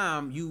get a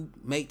time, you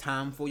make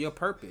time for your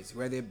purpose,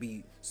 whether it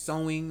be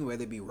sewing,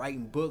 whether it be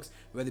writing books,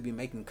 whether it be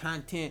making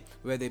content,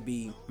 whether it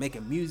be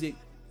making music.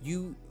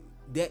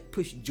 That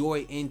push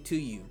joy into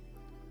you,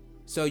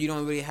 so you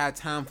don't really have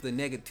time for the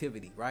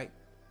negativity, right?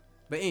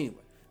 But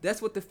anyway,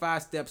 that's what the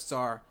 5 steps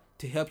are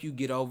to help you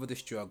get over the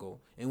struggle.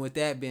 And with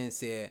that being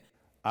said,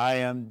 I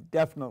am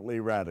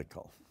definitely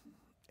radical.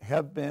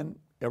 Have been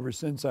ever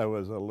since I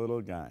was a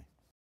little guy.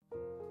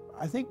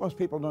 I think most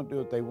people don't do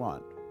what they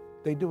want.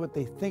 They do what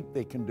they think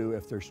they can do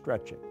if they're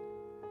stretching.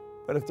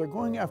 But if they're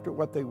going after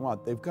what they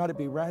want, they've got to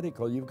be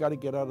radical. You've got to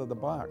get out of the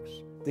box.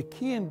 The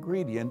key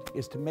ingredient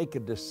is to make a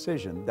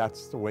decision.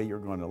 That's the way you're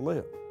going to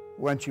live.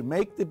 Once you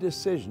make the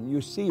decision, you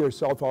see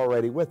yourself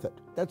already with it.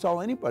 That's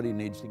all anybody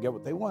needs to get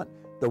what they want,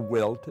 the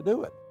will to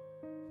do it.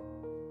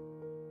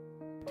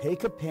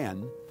 Take a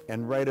pen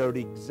and write out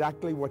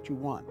exactly what you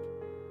want,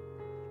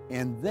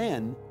 and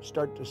then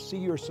start to see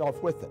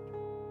yourself with it.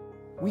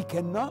 We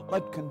cannot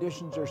let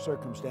conditions or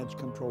circumstance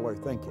control our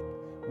thinking.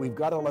 We've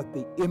got to let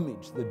the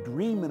image, the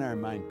dream in our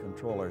mind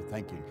control our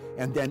thinking,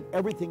 and then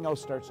everything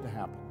else starts to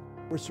happen.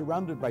 We're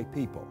surrounded by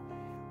people.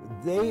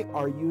 They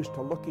are used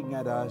to looking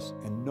at us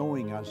and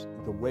knowing us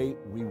the way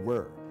we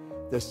were.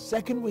 The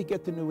second we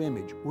get the new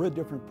image, we're a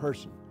different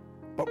person,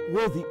 but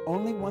we're the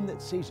only one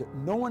that sees it.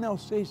 No one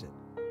else sees it.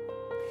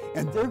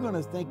 And they're going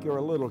to think you're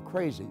a little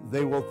crazy.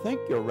 They will think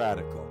you're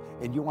radical,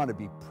 and you want to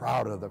be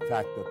proud of the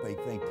fact that they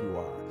think you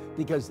are,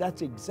 because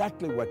that's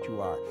exactly what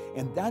you are,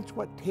 and that's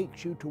what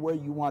takes you to where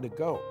you want to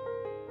go.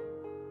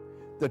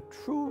 The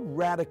true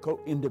radical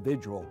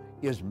individual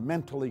is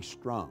mentally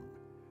strong.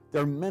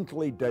 They're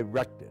mentally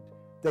directed.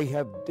 They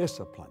have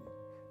discipline.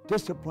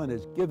 Discipline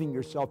is giving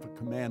yourself a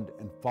command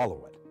and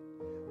follow it.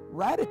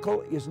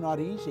 Radical is not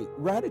easy.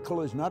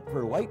 Radical is not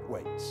for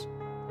lightweights.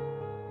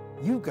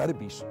 You've got to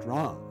be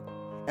strong.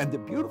 And the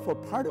beautiful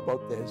part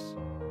about this,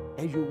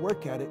 as you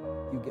work at it,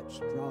 you get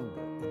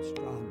stronger and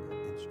stronger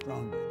and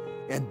stronger.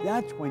 And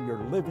that's when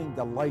you're living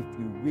the life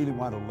you really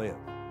want to live.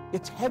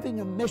 It's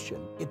having a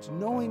mission. It's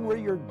knowing where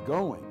you're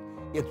going.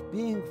 It's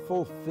being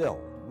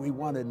fulfilled. We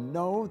want to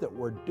know that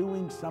we're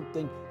doing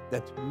something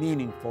that's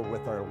meaningful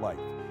with our life.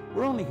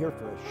 We're only here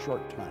for a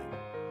short time,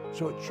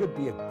 so it should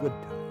be a good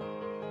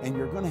time. And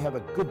you're going to have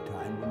a good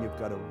time when you've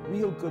got a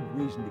real good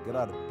reason to get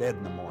out of bed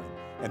in the morning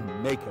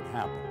and make it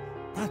happen.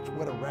 That's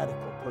what a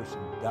radical person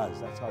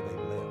does. That's how they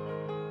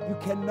live. You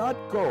cannot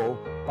go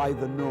by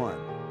the norm.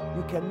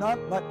 You cannot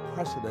let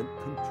precedent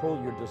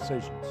control your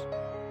decisions.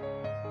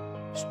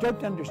 Start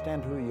to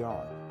understand who you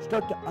are.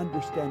 Start to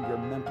understand your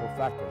mental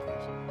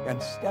faculties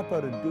and step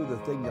out and do the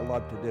thing you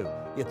love to do.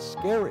 It's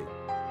scary.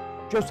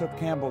 Joseph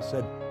Campbell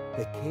said,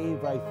 "The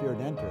cave I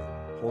feared enter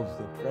holds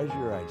the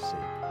treasure I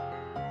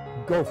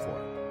seek." Go for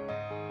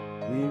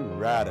it. Be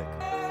radical.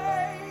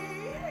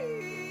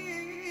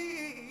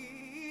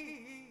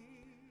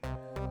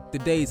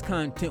 Today's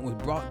content was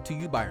brought to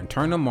you by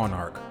Internal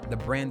Monarch, the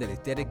brand that is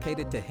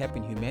dedicated to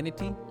helping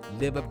humanity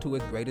live up to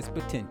its greatest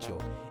potential.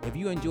 If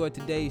you enjoyed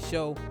today's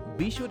show,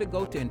 be sure to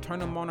go to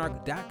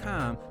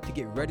internalmonarch.com to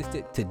get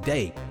registered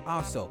today.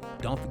 Also,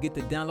 don't forget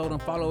to download and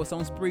follow us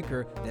on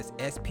Spreaker. That's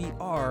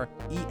SPREAKER.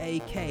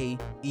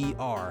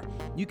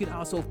 You can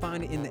also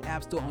find it in the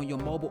App Store on your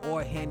mobile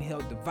or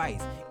handheld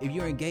device. If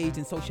you're engaged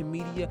in social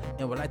media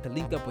and would like to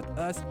link up with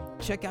us,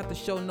 check out the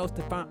show notes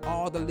to find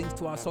all the links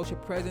to our social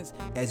presence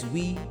as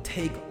we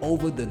take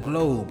over the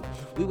globe.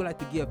 We would like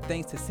to give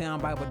thanks to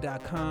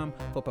SoundBible.com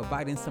for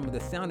providing some of the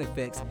sound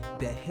effects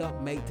that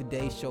help make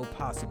today's show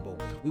possible.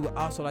 We would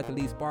also like to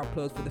leave spark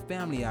plugs for the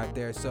family out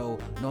there, so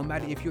no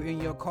matter if you're in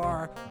your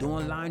car,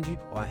 doing laundry,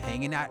 or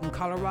hanging out in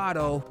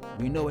Colorado,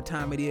 we know what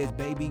time it is,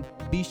 baby.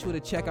 Be sure to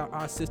check out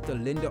our sister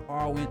Linda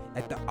Arwin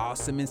at the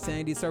Awesome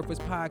Insanity Surface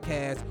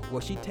podcast,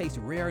 where she takes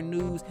rare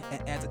news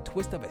and adds a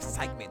twist of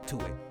excitement to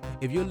it.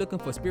 If you're looking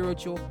for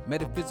spiritual,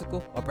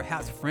 metaphysical, or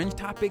perhaps fringe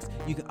topics,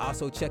 you can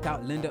also check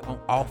out Linda on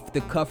Off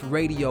the Cuff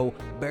Radio,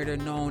 better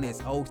known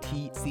as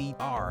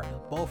OTCR.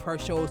 Both her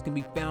shows can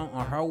be found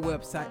on her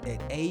website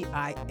at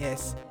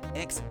AISXQ.com.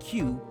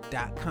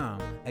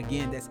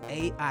 Again, that's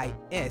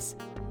AISXQ.com.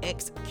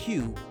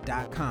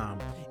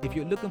 If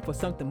you're looking for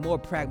something more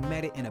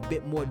pragmatic and a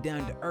bit more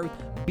down to earth,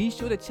 be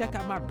sure to check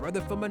out my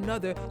brother from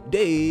another,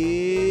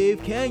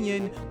 Dave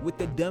Canyon, with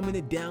the Dumbing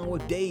It Down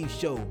with Dave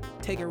show.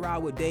 Take a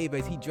ride with Dave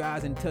as he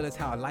drives and tells us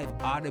how life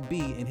ought to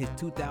be in his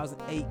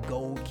 2008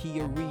 gold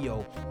Kia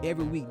Rio.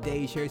 Every week,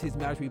 Dave shares his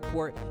marriage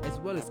report as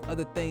well as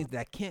other things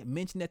that I can't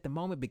mention at the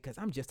moment because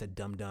I'm just a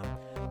dum-dum.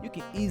 You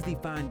can easily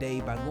find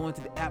Dave by going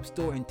to the App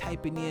Store and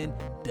typing in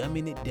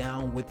Dumbing It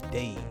Down with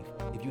Dave.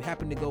 If you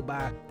happen to go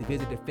by to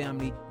visit the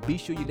family, be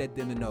sure you let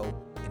them know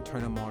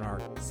Internal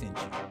Monarch sent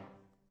you.